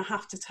this, so I'm going to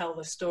have to tell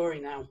the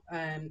story now.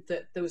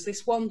 That there was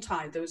this one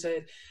time, there was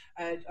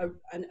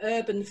an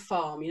urban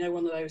farm, you know,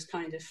 one of those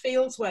kind of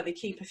fields where they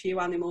keep a few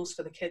animals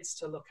for the kids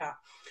to look at,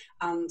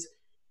 and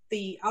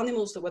the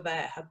animals that were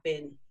there had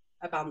been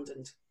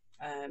abandoned.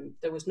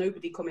 There was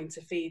nobody coming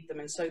to feed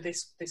them, and so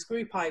this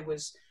group I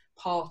was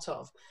part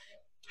of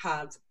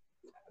had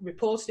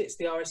reported it to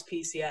the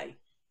RSPCA,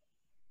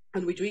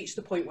 and we'd reached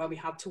the point where we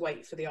had to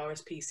wait for the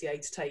RSPCA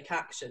to take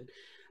action,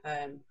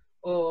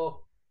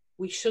 or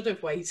we should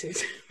have waited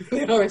for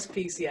the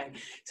RSPCA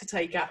to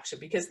take action,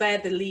 because they're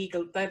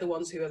the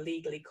ones who are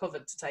legally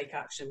covered to take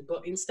action.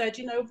 But instead,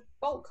 you know,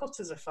 bolt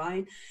cutters are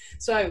fine.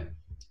 So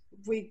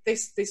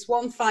this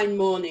one fine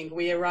morning,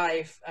 we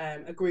arrive,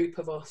 a group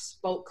of us,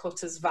 bolt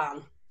cutters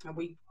van, and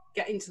we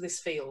get into this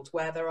field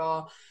where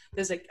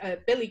there's a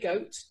billy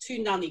goat,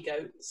 2 nanny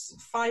goats,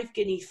 5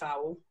 guinea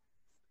fowl,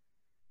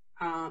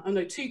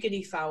 2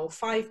 guinea fowl,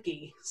 5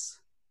 geese.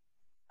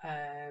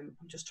 I'm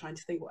just trying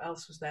to think what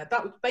else was there.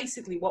 That was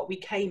basically what we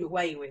came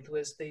away with,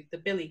 was the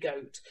billy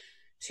goat,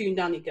 2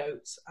 nanny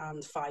goats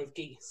and 5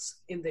 geese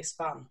in this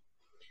van.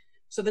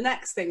 So the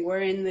next thing,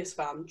 we're in this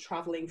van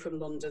travelling from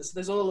London. So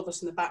there's all of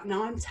us in the back.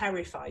 Now I'm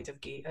terrified of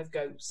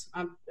goats.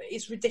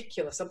 It's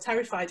ridiculous. I'm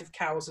terrified of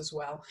cows as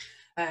well.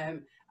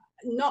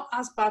 Not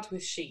as bad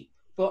with sheep,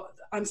 but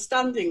I'm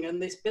standing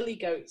and this billy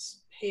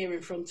goat's here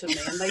in front of me,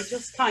 and they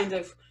just kind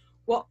of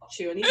watch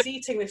you, and he's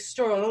eating this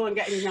straw, and all I'm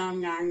getting is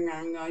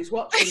he's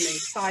watching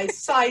me,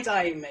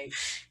 side-eyeing me,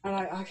 and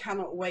I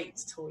cannot wait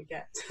till we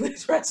get to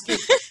this rescue.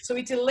 So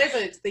we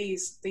delivered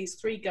these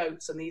 3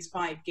 goats and these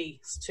 5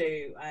 geese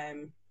to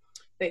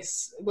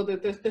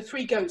the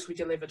 3 goats we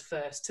delivered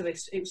first to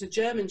this. It was a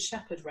German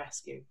Shepherd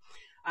rescue,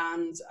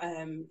 and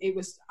it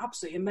was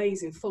absolutely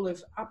amazing, full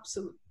of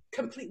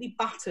completely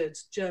battered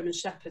German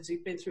Shepherds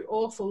who'd been through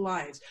awful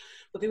lives,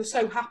 but they were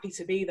so happy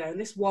to be there. And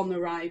this one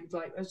arrived,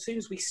 like, as soon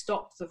as we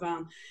stopped the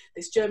van,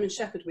 this German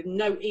Shepherd with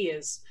no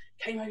ears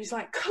came over. He's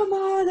like, "Come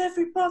on,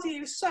 everybody!" He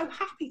was so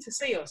happy to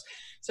see us.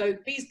 So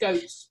these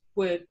goats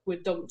were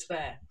dumped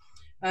there.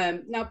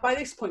 Now, by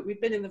this point,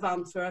 we'd been in the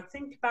van for, I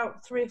think,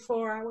 about 3 or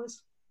 4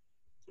 hours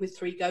with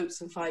 3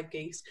 goats and 5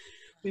 geese.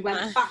 We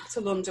went back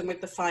to London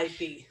with the 5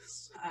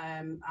 geese.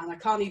 And I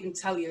can't even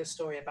tell you a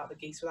story about the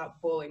geese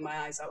without bawling my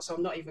eyes out, so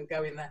I'm not even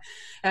going there.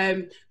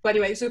 But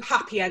anyway, it's a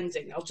happy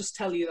ending, I'll just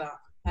tell you that.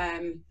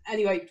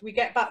 Anyway, we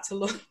get back to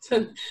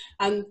London,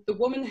 and the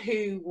woman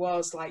who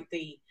was like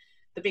the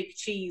big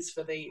cheese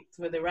for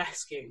the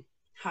rescue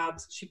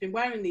she'd been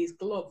wearing these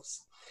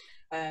gloves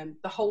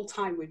the whole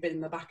time we'd been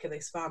in the back of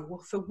this van. Well,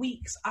 for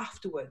weeks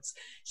afterwards,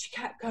 she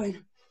kept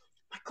going,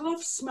 my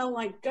gloves smell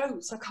like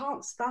goats, I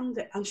can't stand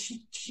it. And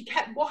she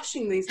kept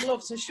washing these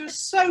gloves, and she was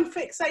so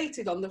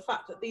fixated on the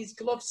fact that these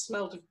gloves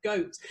smelled of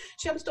goats.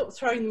 She ended up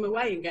throwing them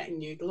away and getting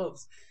new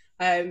gloves.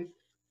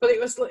 But it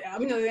was, I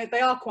mean, they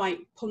are quite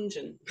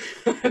pungent,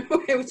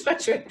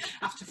 especially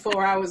after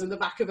 4 hours in the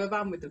back of a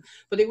van with them.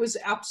 But it was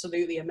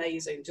absolutely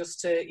amazing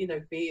just to, you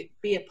know, be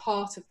a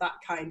part of that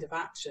kind of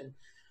action.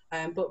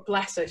 But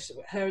bless her,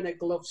 her in her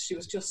gloves, she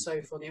was just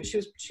so funny. And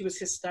she was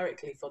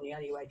hysterically funny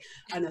anyway.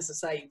 And as I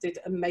say, did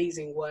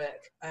amazing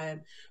work.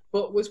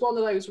 But was one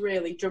of those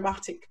really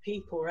dramatic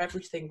people where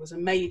everything was a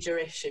major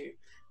issue.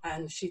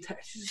 And she's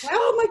like,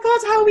 oh my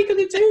God, how are we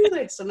going to do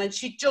this? And then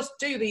she'd just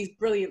do these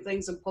brilliant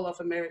things and pull off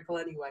a miracle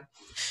anyway.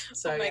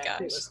 So yeah,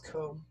 it was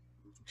cool.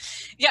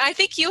 Yeah, I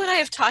think you and I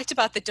have talked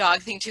about the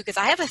dog thing too, because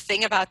I have a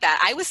thing about that.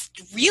 I was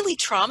really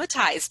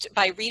traumatized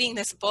by reading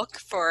this book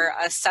for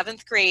a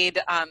 7th grade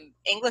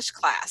English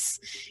class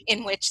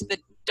in which the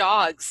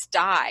dogs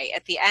die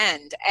at the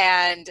end,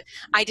 and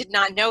I did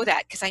not know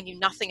that because I knew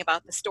nothing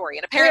about the story,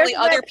 and apparently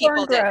other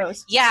people did.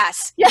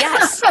 Yes,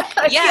 yes,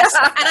 yes.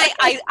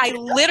 And I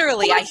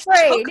literally I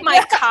took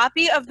my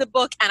copy of the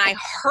book and I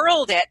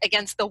hurled it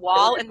against the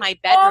wall in my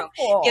bedroom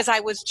because I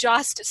was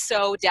just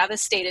so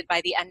devastated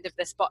by the end of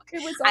this book.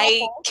 It was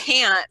I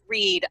can't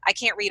read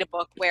a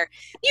book where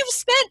you've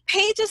spent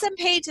pages and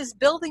pages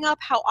building up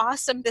how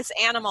awesome this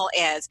animal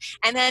is,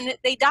 and then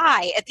they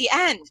die at the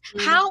end.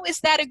 How is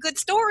that a good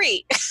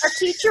story? Our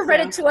teacher read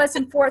it to us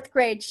in 4th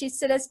grade. She'd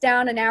sit us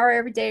down an hour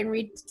every day and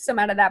read some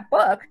out of that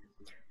book.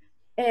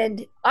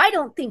 And I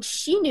don't think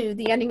she knew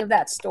the ending of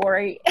that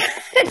story.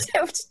 It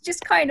was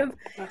just kind of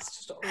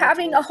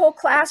having a whole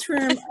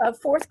classroom of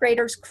 4th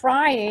graders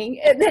crying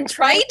and then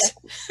trying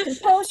to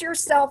compose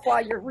yourself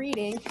while you're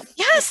reading.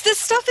 Yes, this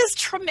stuff is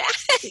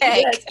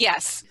traumatic.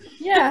 Yes.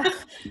 Yeah.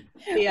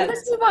 Well,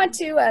 let's move on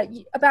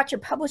to about your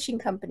publishing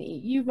company.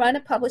 You run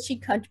a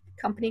publishing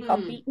company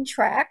called Beaten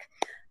Track.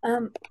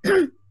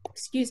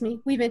 Excuse me.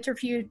 We've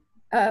interviewed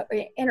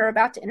and are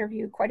about to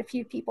interview quite a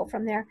few people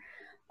from there.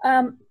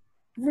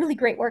 Really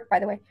great work, by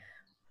the way.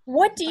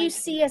 What do you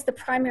see as the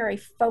primary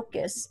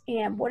focus,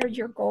 and what are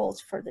your goals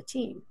for the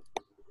team?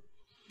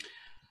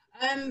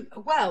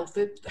 Well,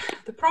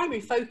 the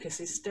primary focus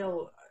is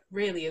still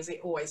really, as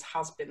it always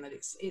has been, that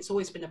it's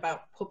always been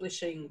about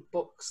publishing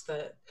books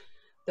that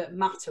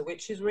matter,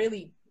 which is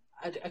really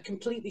a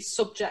completely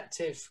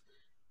subjective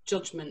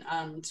judgment,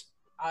 and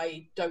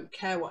I don't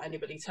care what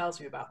anybody tells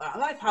me about that.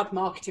 And I've had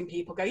marketing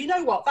people go, you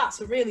know what,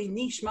 that's a really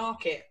niche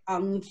market,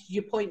 and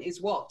your point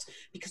is what?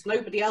 Because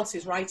nobody else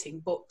is writing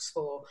books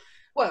for,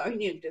 well, I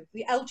mean,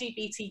 the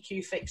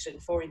LGBTQ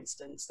fiction, for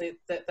instance,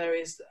 that there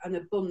is an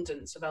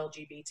abundance of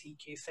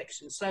LGBTQ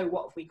fiction. So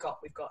what have we got?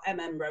 We've got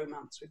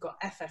romance, we've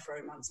got FF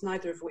romance,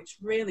 neither of which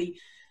really,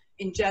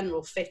 in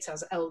general, fit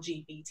as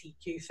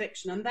LGBTQ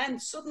fiction. And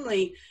then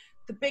suddenly,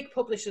 the big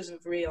publishers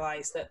have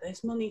realised that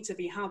there's money to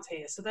be had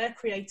here, so they're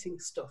creating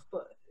stuff,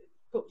 but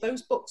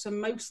those books are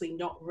mostly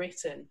not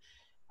written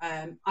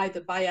either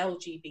by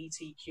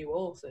LGBTQ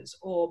authors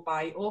or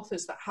by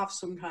authors that have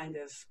some kind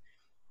of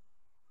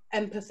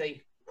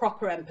empathy,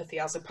 proper empathy,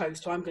 as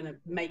opposed to I'm going to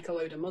make a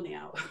load of money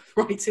out of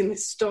writing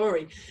this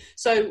story.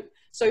 So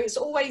it's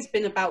always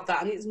been about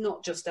that, and it's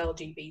not just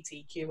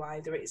LGBTQ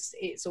either.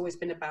 It's always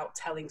been about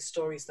telling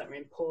stories that are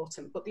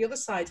important. But the other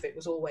side of it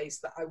was always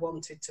that I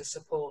wanted to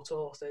support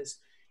authors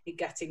in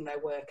getting their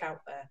work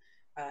out there,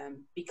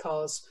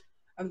 because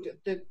I'm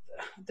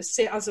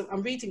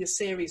reading a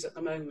series at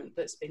the moment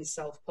that's been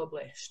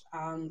self-published,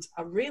 and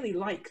I really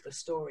like the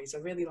stories, I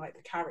really like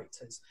the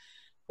characters,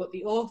 but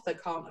the author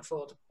can't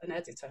afford an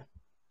editor,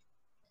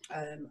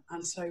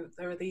 and so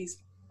there are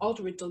these odd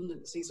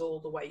redundancies all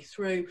the way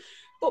through.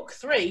 Book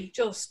 3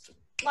 just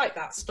like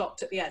that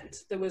stopped at the end.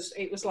 It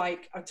was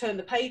like I turned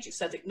the page, it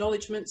said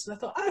acknowledgements, and I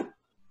thought, oh,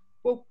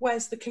 well,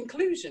 where's the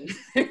conclusion?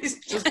 It's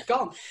just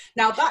gone.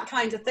 Now that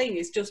kind of thing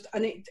is just,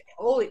 and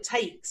all it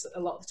takes a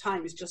lot of the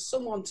time is just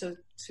someone to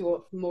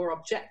more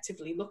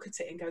objectively look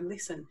at it and go,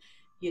 listen,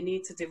 you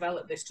need to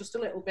develop this just a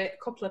little bit,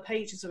 a couple of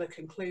pages of a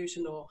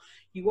conclusion, or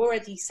you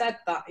already said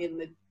that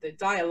in the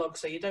dialogue,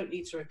 so you don't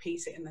need to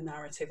repeat it in the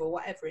narrative, or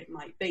whatever it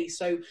might be.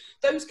 So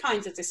those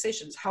kinds of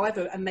decisions,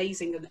 however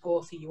amazing an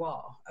author you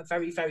are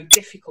very, very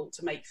difficult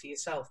to make for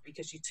yourself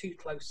because you're too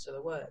close to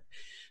the work.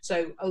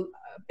 So a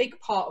big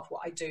part of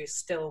what I do is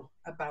still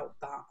about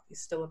that.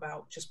 It's still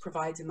about just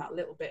providing that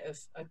little bit of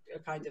a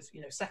kind of,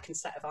 second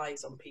set of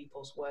eyes on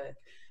people's work,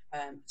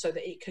 so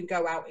that it can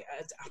go out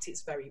at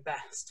its very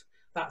best.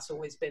 That's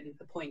always been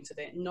the point of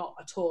it, not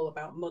at all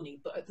about money.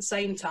 But at the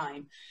same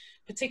time,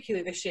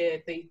 particularly this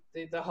year,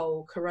 the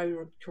whole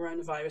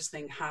coronavirus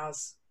thing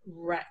has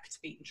wrecked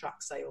beaten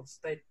track sales.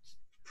 They're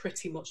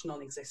pretty much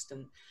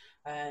non-existent.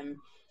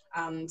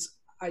 And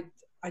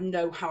I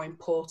know how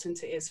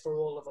important it is for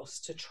all of us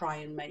to try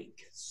and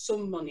make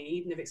some money,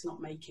 even if it's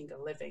not making a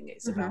living.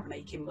 It's about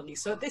making money.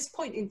 So at this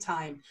point in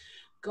time,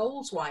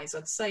 goals wise,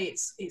 I'd say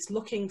it's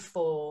looking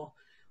for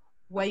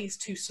ways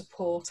to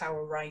support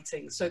our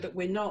writing, so that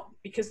we're not,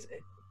 because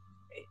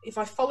if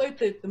I followed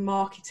the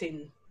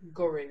marketing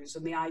gurus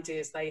and the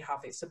ideas they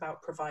have, it's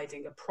about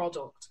providing a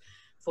product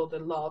for the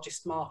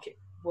largest market.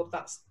 Well,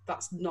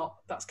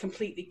 that's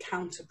completely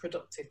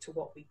counterproductive to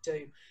what we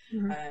do.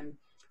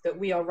 That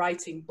we are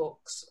writing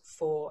books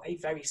for a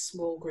very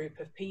small group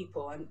of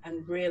people,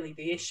 and really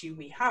the issue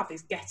we have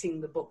is getting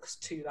the books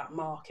to that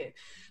market.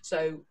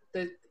 So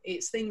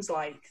it's things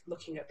like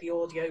looking at the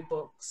audio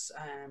books,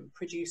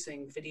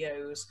 producing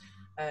videos,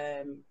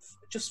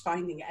 just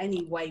finding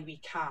any way we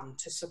can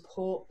to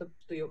support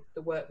the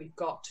work we've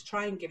got, to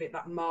try and give it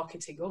that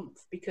marketing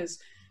oomph, because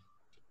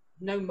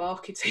no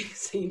marketing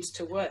seems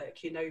to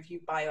work. You know, if you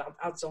buy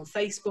ads on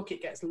Facebook,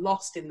 it gets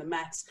lost in the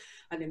mess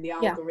and in the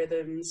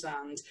algorithms.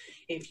 And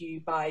if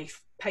you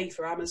pay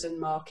for Amazon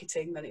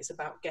marketing, then it's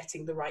about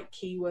getting the right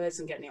keywords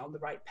and getting it on the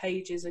right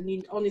pages. And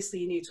you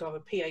need to have a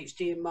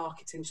PhD in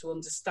marketing to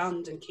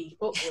understand and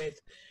keep up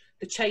with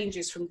the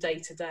changes from day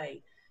to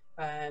day.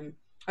 And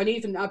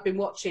even I've been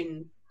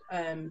watching,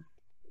 I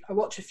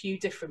watch a few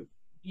different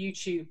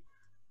YouTube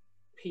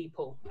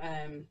people,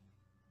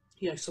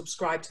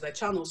 subscribe to their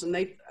channels, and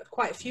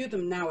quite a few of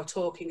them now are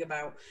talking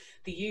about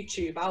the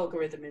YouTube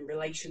algorithm in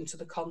relation to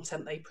the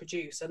content they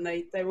produce, and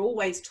they're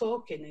always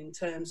talking in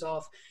terms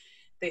of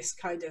this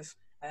kind of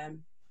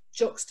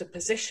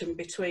juxtaposition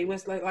between,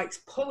 like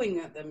pulling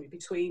at them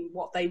between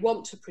what they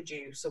want to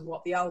produce and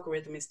what the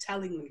algorithm is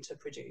telling them to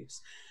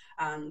produce,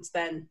 and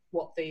then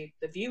what the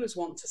viewers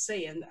want to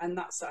see. And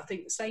that's, I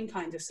think, the same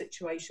kind of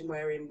situation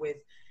we're in with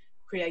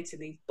creating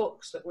these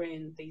books, that we're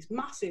in these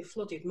massive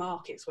flooded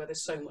markets where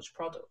there's so much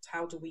product.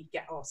 How do we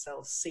get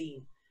ourselves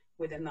seen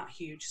within that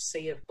huge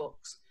sea of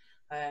books?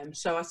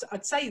 So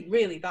I'd say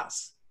really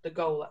that's the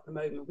goal at the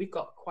moment. We've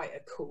got quite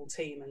a cool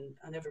team,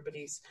 and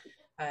everybody's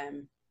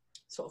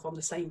sort of on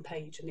the same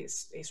page, and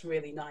it's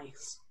really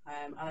nice.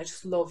 And I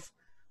just love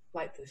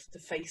like the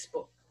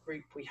Facebook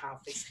group we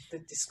have. The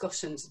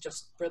discussions are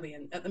just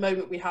brilliant. At the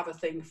moment we have a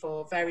thing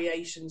for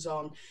variations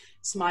on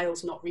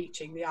smiles not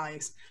reaching the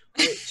eyes,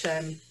 which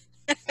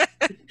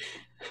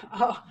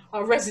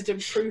our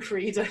resident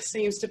proofreader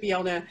seems to be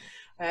on a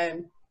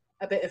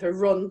bit of a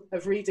run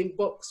of reading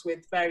books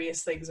with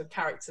various things of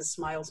characters'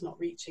 smiles not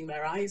reaching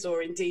their eyes,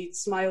 or indeed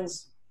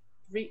smiles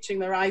reaching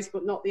their eyes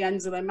but not the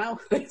ends of their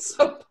mouth in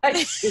some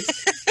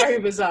places. Very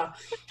bizarre.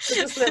 So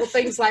just little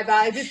things like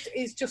that.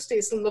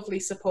 It's a lovely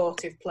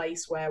supportive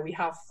place where we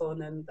have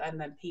fun,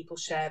 and then people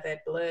share their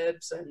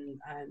blurbs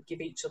and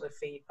give each other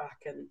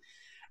feedback,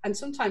 and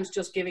sometimes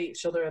just give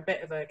each other a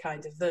bit of a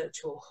kind of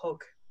virtual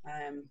hug,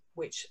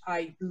 which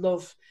I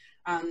love.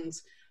 And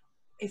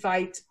if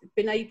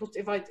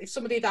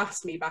somebody had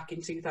asked me back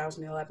in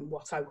 2011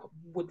 what I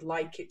would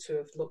like it to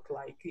have looked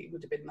like, it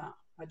would have been that.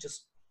 I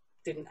just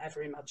didn't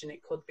ever imagine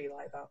it could be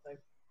like that, though.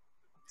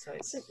 So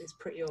it's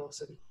pretty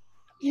awesome.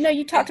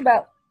 You talked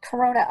about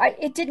Corona.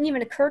 It didn't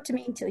even occur to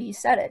me until you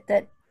said it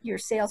that your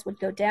sales would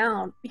go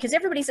down, because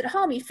everybody's at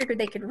home. You figured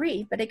they could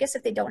read, but I guess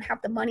if they don't have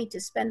the money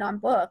to spend on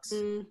books,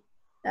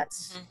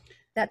 that's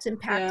impacting.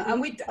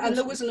 Yeah, and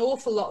there was an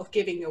awful lot of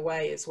giving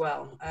away as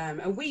well.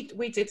 And we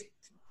did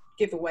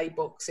give away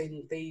books.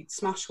 In the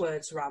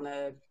Smashwords ran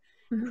a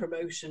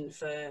promotion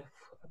for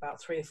about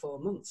 3 or 4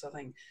 months, I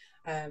think,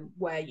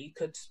 where you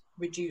could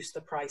reduce the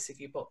price of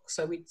your book.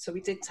 So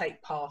we did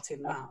take part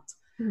in that.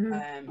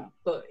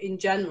 But in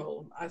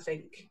general, I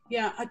think,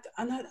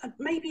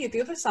 maybe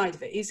the other side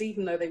of it is,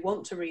 even though they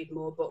want to read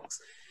more books,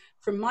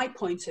 from my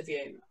point of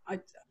view,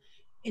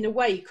 in a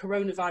way,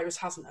 coronavirus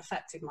hasn't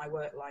affected my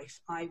work life.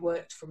 I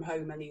worked from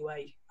home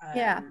anyway.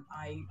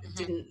 I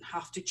didn't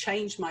have to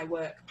change my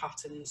work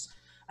patterns.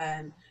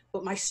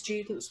 But my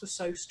students were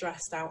so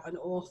stressed out, and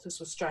authors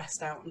were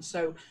stressed out. And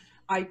so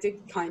I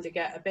did kind of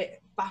get a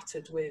bit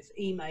battered with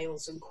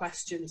emails and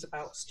questions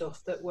about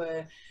stuff that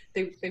were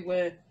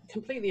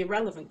completely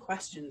irrelevant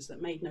questions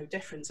that made no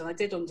difference. And I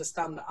did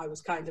understand that I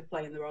was kind of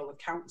playing the role of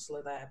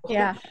counsellor there. But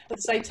at the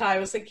same time, I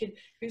was thinking,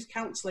 who's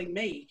counselling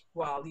me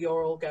while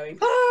you're all going,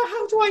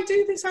 how do I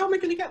do this? How am I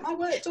going to get my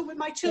work done with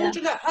my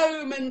children at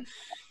home?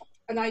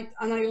 And I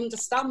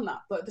understand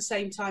that, but at the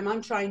same time,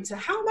 I'm trying to,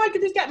 how am I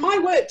going to get my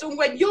work done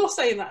when you're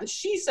saying that, and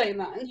she's saying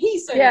that, and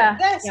he's saying that,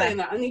 they're saying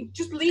that, and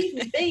just leave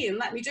me be and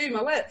let me do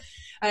my work.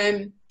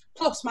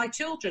 Plus, my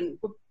children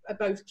are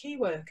both key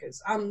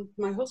workers, and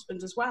my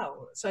husband as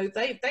well. So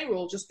they were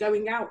all just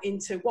going out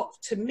into what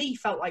to me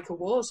felt like a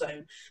war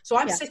zone. So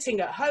I'm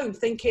sitting at home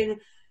thinking,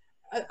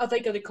 are they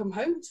going to come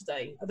home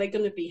today? Are they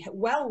going to be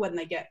well when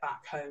they get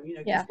back home?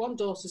 Because one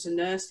daughter's a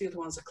nurse, the other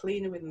one's a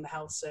cleaner within the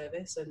health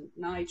service, and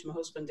Nigel, my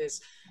husband,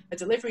 is a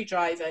delivery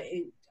driver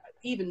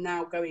even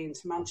now going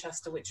into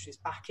Manchester, which is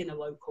back in a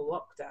local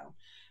lockdown.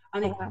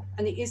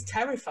 And it is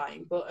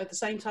terrifying, but at the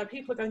same time,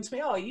 people are going to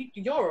me, oh,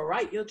 you're all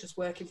right, you're just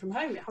working from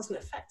home, it hasn't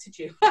affected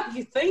you.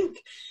 You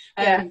think?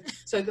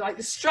 So like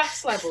the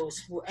stress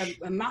levels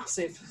are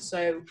massive.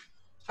 So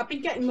I've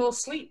been getting more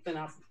sleep than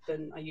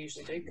I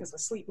usually do, because I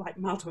sleep like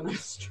mad when I'm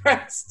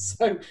stressed.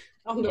 So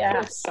on the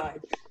plus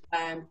side.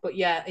 But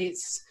yeah,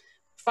 it's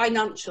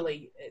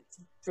financially,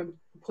 from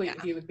the point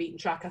of view of Beaten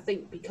Track, I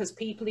think because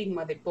people, even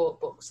when they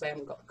bought books, they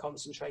haven't got the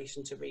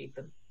concentration to read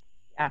them.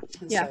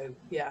 So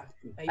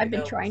I've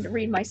been trying to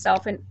read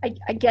myself, and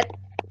I get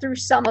through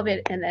some of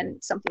it, and then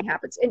something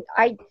happens. And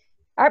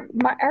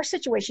our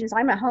situation is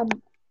I'm at home,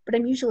 but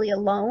I'm usually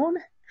alone.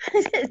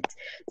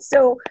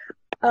 So,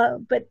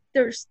 but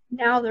there's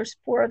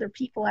 4 other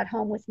people at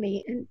home with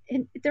me,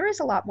 and there is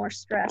a lot more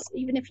stress.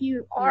 Even if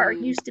you are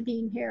used to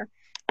being here,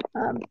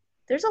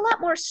 there's a lot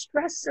more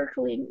stress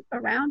circling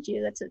around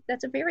you.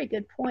 That's a very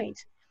good point.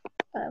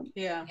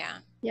 Yeah.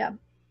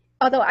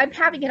 Although I'm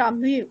having it on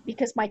mute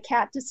because my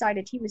cat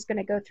decided he was going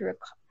to go through a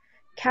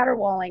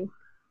caterwauling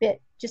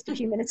bit just a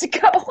few minutes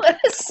ago.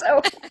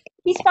 So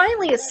he's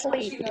finally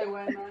asleep.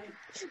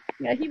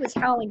 Yeah, he was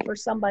howling for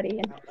somebody.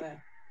 And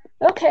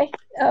okay,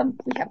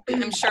 we have.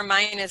 I'm sure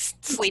mine is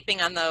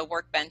sleeping on the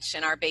workbench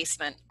in our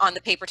basement on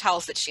the paper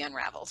towels that she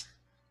unraveled.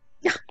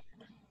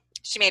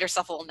 She made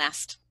herself a little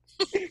nest.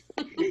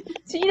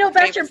 So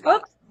about your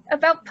books,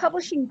 about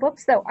publishing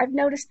books, though, I've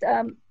noticed,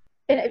 and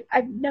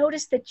I've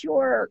noticed that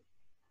you're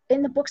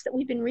in the books that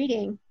we've been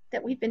reading,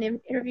 that we've been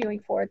interviewing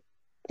for,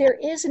 there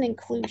is an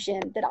inclusion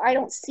that I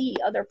don't see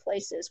other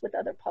places with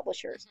other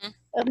publishers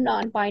of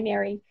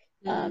non-binary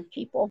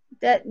people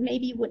that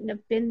maybe wouldn't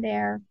have been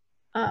there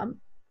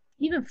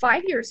even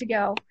 5 years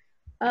ago,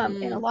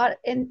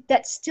 and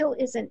that still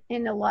isn't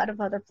in a lot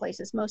of other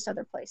places, most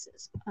other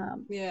places.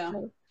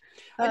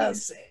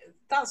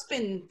 That's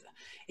been,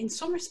 in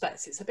some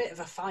respects, it's a bit of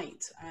a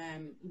fight,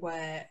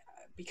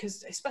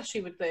 because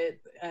especially with the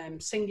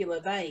singular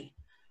they.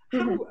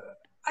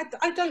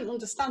 I don't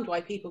understand why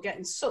people get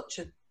in such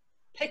a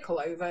pickle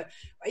over.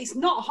 It's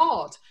not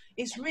hard.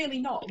 It's really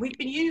not. We've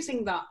been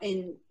using that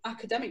in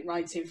academic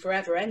writing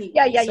forever anyway.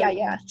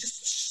 Yeah.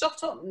 Just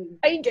shut up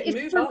and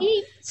move on. For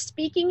me,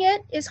 speaking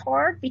it is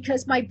hard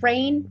because my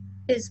brain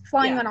is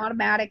flying on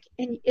automatic,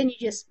 and you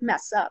just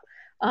mess up.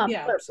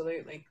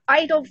 Absolutely.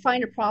 I don't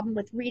find a problem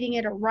with reading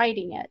it or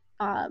writing it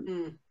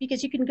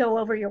because you can go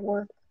over your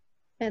work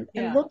and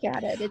look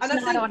at it. It's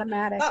not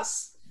automatic.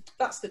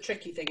 That's the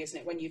tricky thing, isn't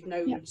it? When you've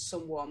known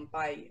someone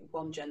by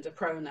one gender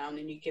pronoun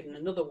and you're given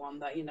another one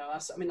that, I'm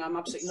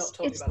absolutely not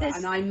talking about that.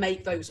 And I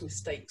make those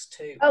mistakes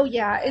too. Oh,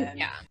 yeah.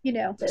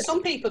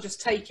 Some people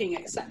just taking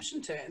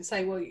exception to it and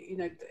say, well,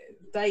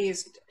 they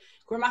is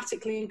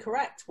grammatically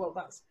incorrect. Well,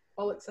 that's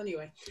bollocks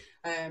anyway.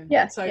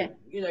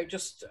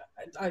 Just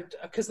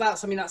because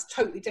that's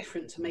totally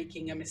different to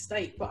making a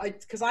mistake.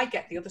 But because I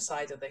get the other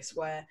side of this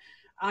where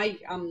I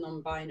am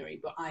non-binary,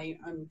 but I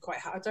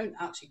don't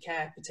actually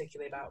care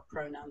particularly about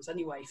pronouns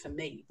anyway for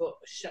me, but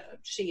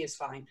she is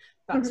fine.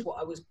 That's what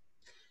I was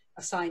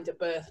assigned at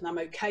birth, and I'm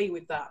okay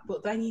with that.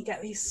 But then you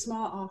get these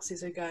smart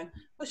asses who go,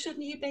 well,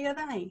 shouldn't you be a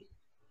they?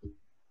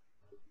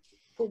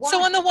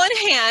 So on the one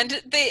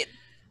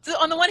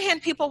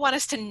hand, people want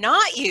us to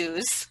not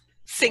use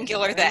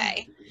singular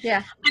they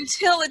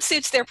until it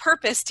suits their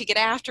purpose to get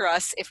after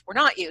us if we're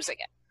not using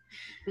it.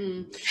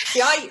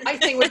 See, I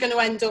think we're going to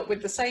end up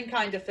with the same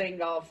kind of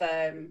thing of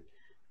the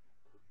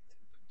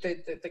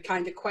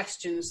kind of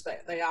questions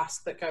that they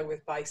ask that go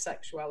with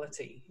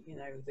bisexuality.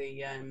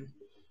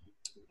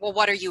 Well,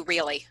 what are you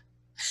really?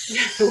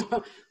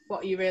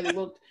 What are you really?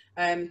 Well,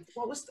 I'm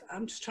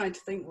just trying to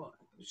think.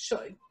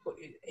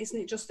 Isn't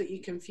it just that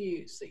you're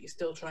confused, that you're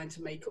still trying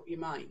to make up your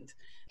mind?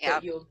 Yeah.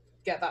 That you'll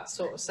get that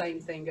sort of same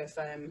thing of,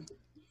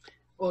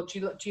 or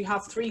do you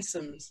have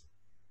threesomes?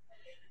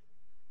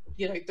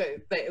 That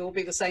it will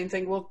be the same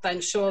thing. Well,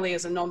 then surely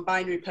as a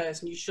non-binary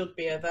person, you should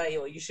be a they,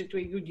 or you should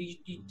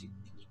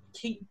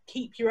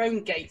keep your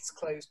own gates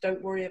closed.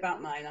 Don't worry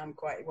about mine. I'm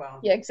quite well.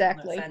 Yeah,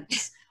 exactly.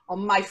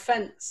 On my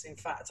fence, in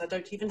fact, I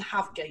don't even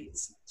have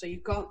gates, so you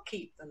can't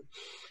keep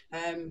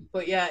them.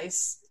 But yeah,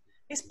 it's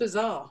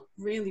bizarre,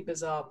 really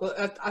bizarre.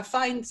 But I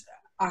find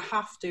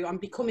I'm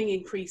becoming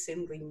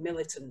increasingly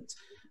militant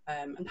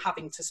and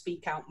having to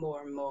speak out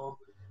more and more.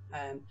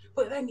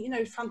 But then,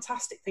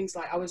 fantastic things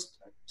like I was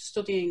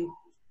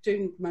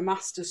doing my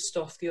master's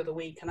stuff the other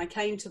week, and I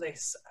came to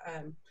this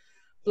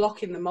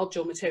block in the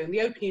module material. In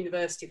the Open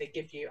University, they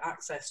give you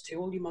access to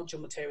all your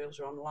module materials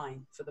are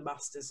online for the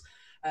masters,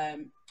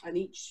 and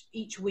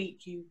each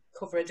week you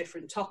cover a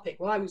different topic.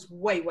 Well, I was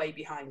way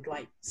behind,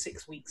 like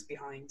 6 weeks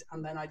behind,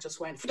 and then I just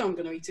went, I'm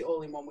going to eat it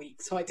all in 1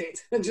 week. So I did,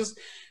 and just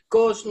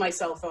gorged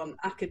myself on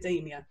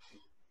academia.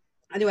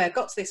 Anyway, I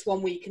got to this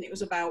 1 week, and it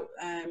was about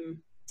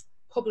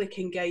public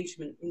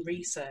engagement and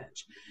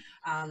research,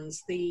 and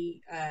the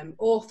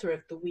author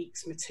of the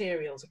week's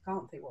materials, I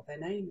can't think what their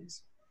name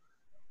is.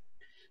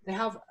 They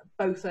have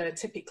both a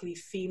typically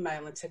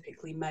female and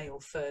typically male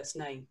first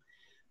name,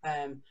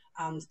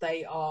 and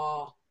they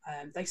are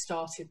They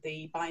started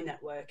the Bi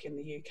Network in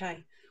the UK.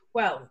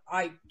 Well,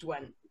 I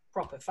went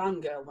proper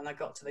fangirl when I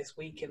got to this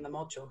week in the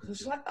module. I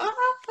was like,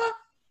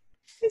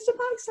 it's a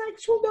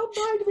bisexual,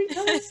 non-binary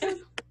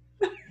person.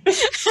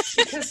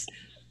 Because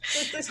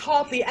there's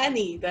hardly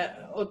any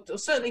that, or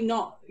certainly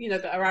not,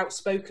 that are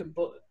outspoken,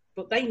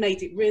 but they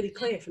made it really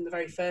clear from the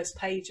very first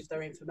page of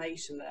their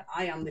information that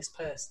I am this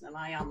person and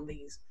I am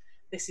these.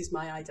 This is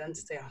my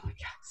identity. Oh my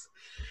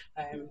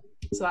gosh.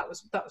 So that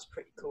was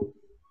pretty cool.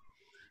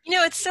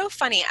 It's so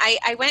funny.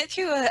 I went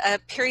through a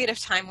period of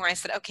time where I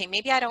said, okay,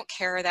 maybe I don't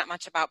care that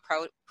much about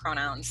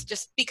pronouns,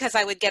 just because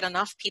I would get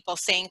enough people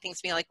saying things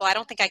to me like, well, I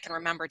don't think I can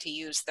remember to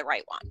use the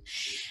right one.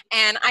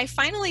 And I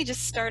finally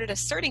just started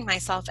asserting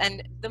myself.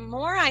 And the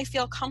more I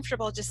feel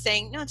comfortable just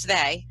saying, no, it's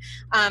they,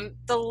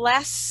 the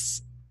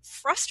less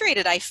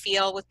frustrated I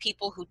feel with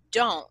people who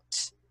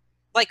don't.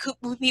 Like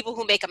people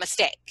who make a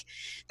mistake,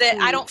 that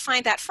I don't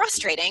find that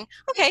frustrating.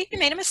 Okay, you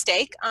made a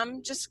mistake.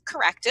 Just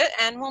correct it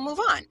and we'll move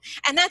on.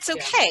 And that's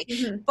okay.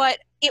 Yeah. Mm-hmm. But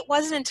it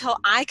wasn't until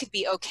I could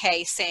be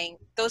okay saying,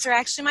 those are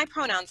actually my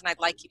pronouns and I'd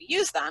like you to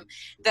use them,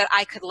 that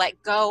I could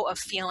let go of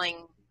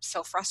feeling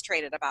so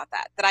frustrated about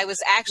that I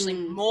was actually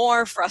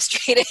more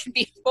frustrated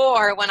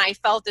before, when I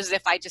felt as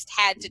if I just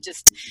had to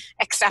just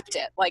accept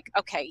it. Like,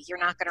 okay, you're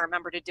not going to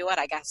remember to do it,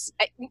 I guess.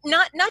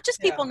 Not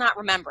just people not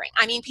remembering.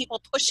 I mean, people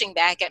pushing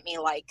back at me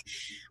like,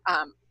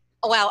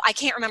 well, I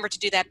can't remember to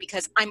do that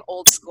because I'm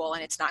old school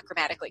and it's not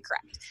grammatically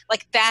correct.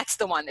 Like, that's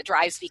the one that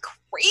drives me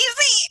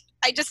crazy.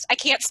 I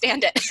can't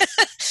stand it.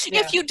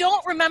 If you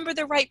don't remember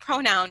the right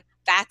pronoun,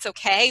 that's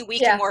okay. We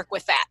can work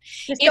with that.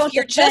 If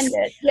you're just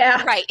it.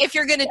 Yeah. Right. If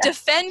you're going to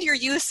defend your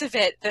use of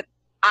it, that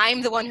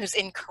I'm the one who's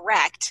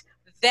incorrect,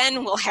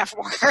 then we'll have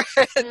words.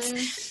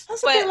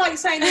 That's a bit like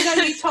saying,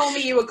 you told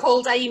me you were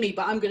called Amy,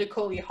 but I'm going to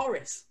call you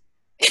Horace.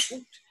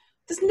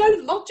 There's no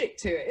logic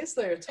to it, is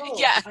there at all?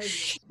 Yeah.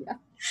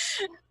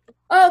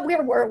 Oh,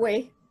 where were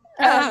we?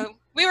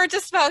 We were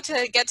just about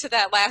to get to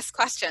that last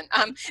question.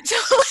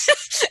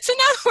 So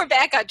now we're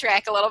back on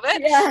track a little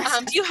bit.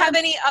 Yes. Do you have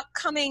any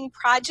upcoming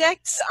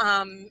projects?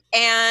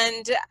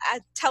 And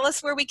tell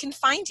us where we can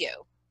find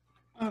you.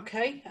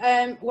 Okay.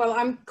 Well,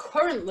 I'm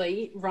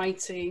currently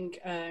writing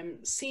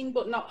Seen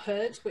But Not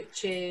Heard,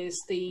 which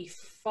is the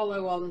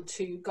follow-on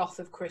to Goth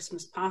of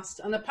Christmas Past.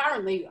 And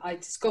apparently I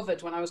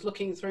discovered when I was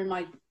looking through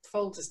my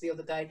folders the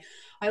other day,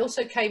 I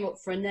also came up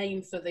for a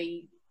name for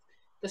the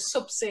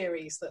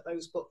sub-series that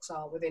those books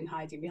are within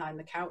Hiding Behind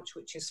the Couch,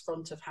 which is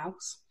Front of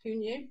House. Who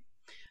knew?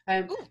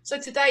 So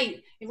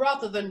today,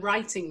 rather than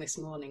writing this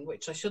morning,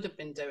 which I should have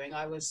been doing,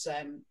 I was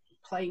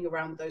playing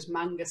around with those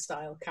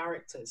manga-style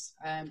characters.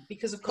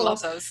 Because, of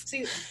course,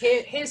 see,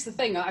 here's the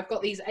thing. I've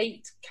got these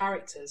 8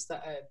 characters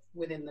that are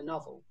within the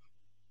novel.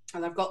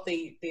 And I've got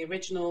the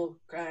original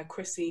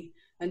Chrissy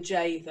and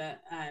Jay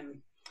that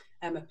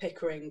Emma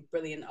Pickering,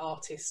 brilliant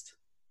artist,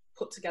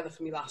 put together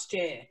for me last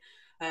year.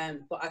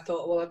 But I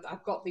thought, well,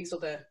 I've got these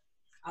other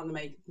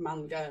anime,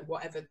 manga,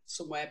 whatever,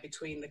 somewhere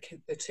between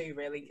the two,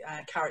 really,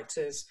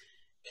 caricatures.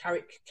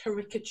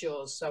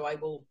 So I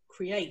will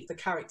create the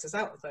characters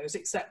out of those,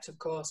 except, of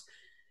course,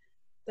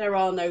 there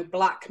are no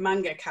black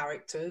manga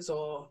characters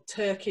or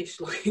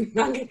Turkish-looking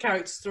manga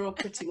characters. They're all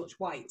pretty much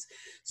white.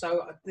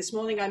 So this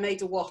morning I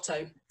made a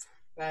Watto,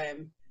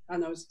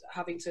 and I was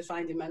having to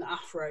find him an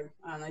afro,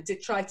 and I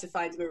did try to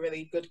find him a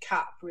really good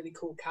cap, really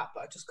cool cap,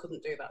 but I just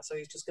couldn't do that, so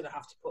he's just going to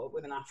have to put up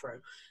with an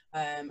afro.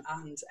 And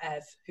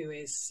Ev, who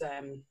is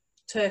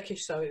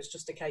Turkish, so it's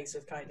just a case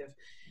of kind of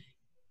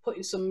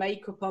putting some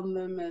makeup on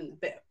them and a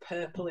bit of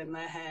purple in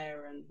their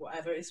hair and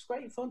whatever. It's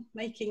great fun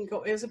making.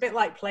 It was a bit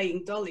like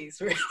playing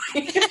dollies, really.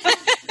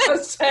 I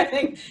was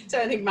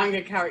turning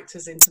manga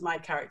characters into my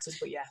characters,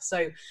 but yeah.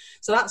 So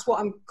that's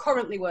what I'm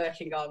currently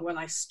working on. When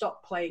I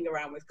stop playing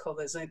around with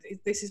covers, and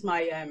this is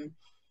my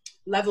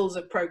levels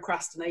of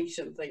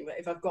procrastination thing. That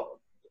if I've got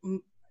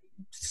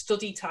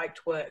study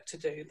typed work to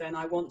do, then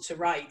I want to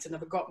write, and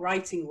if I've got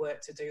writing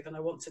work to do, then I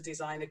want to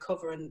design a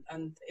cover, and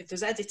if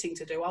there's editing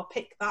to do, I'll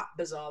pick that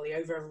bizarrely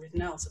over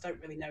everything else. I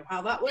don't really know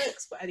how that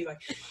works, but anyway.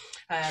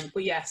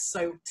 But yes,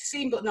 so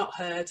Seen But Not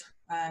Heard.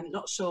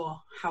 Not sure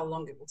how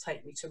long it will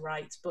take me to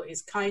write, but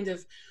it's kind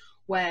of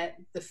where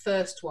the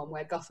first one,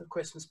 where Goth of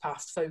Christmas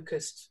Past,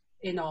 focused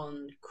in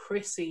on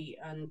Chrissy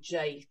and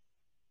Jay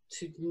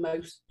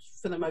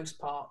for the most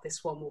part.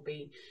 This one will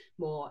be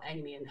more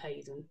Amy and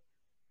Hayden,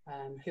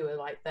 who are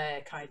like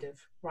their kind of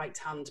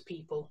right-hand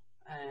people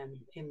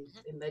in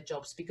their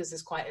jobs, because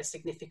there's quite a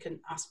significant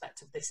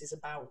aspect of this is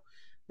about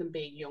them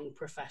being young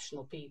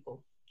professional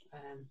people.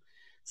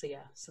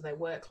 So their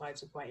work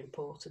lives are quite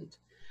important.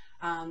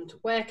 And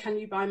where can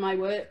you buy my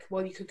work?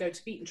 Well, you could go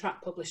to Beaten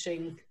Track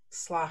Publishing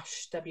 /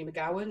 Debbie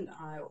McGowan,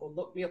 or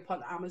look me up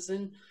on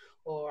Amazon,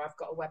 or I've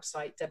got a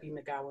website,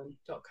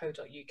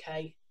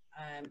 debbiemcgowan.co.uk.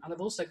 And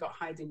I've also got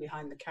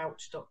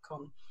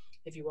hidingbehindthecouch.com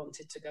if you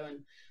wanted to go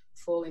and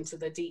fall into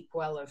the deep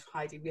well of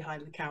hiding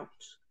behind the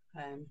couch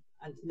and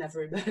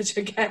never emerge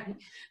again.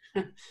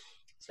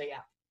 So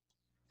yeah.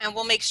 And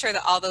we'll make sure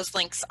that all those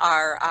links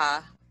are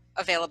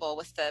available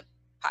with the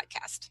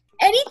podcast.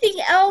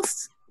 Anything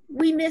else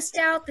we missed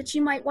out that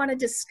you might want to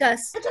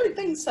discuss? I don't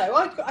think so.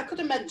 I could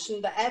have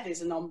mentioned that Ev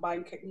is a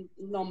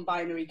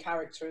non-binary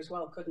character as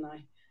well, couldn't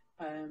I?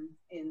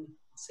 In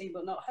Seen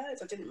But Not Heard.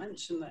 I didn't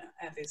mention that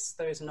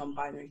there is a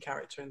non-binary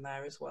character in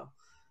there as well.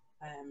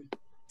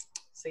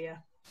 So yeah.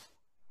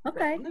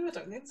 Okay. No, I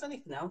don't think there's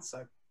anything else.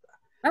 So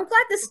I'm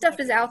glad this stuff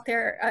is out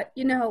there,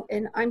 you know,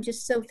 and I'm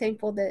just so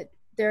thankful that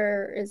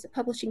there is a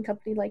publishing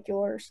company like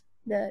yours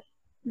that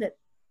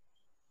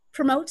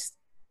promotes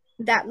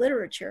that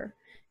literature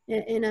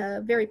in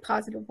a very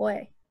positive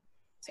way.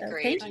 So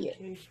Agreed. thank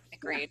you.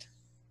 Agreed.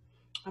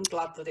 I'm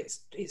glad that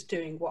it's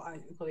doing what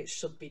it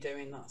should be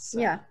doing. That's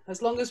yeah.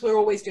 As long as we're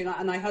always doing that,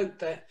 and I hope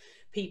that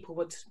people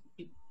would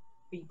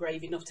be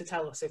brave enough to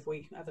tell us if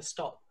we ever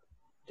stop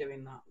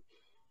doing that.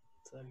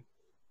 So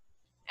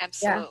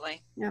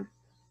absolutely. Yeah.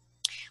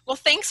 Well,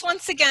 thanks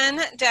once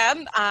again,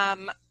 Deb,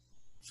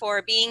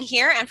 for being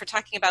here and for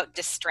talking about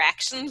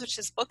Distractions, which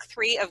is book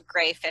 3 of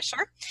Gray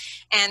Fisher.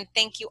 And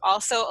thank you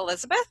also,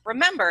 Elizabeth.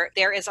 Remember,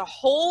 there is a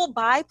whole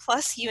Bi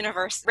Plus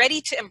universe ready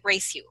to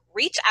embrace you.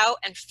 Reach out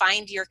and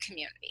find your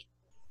community.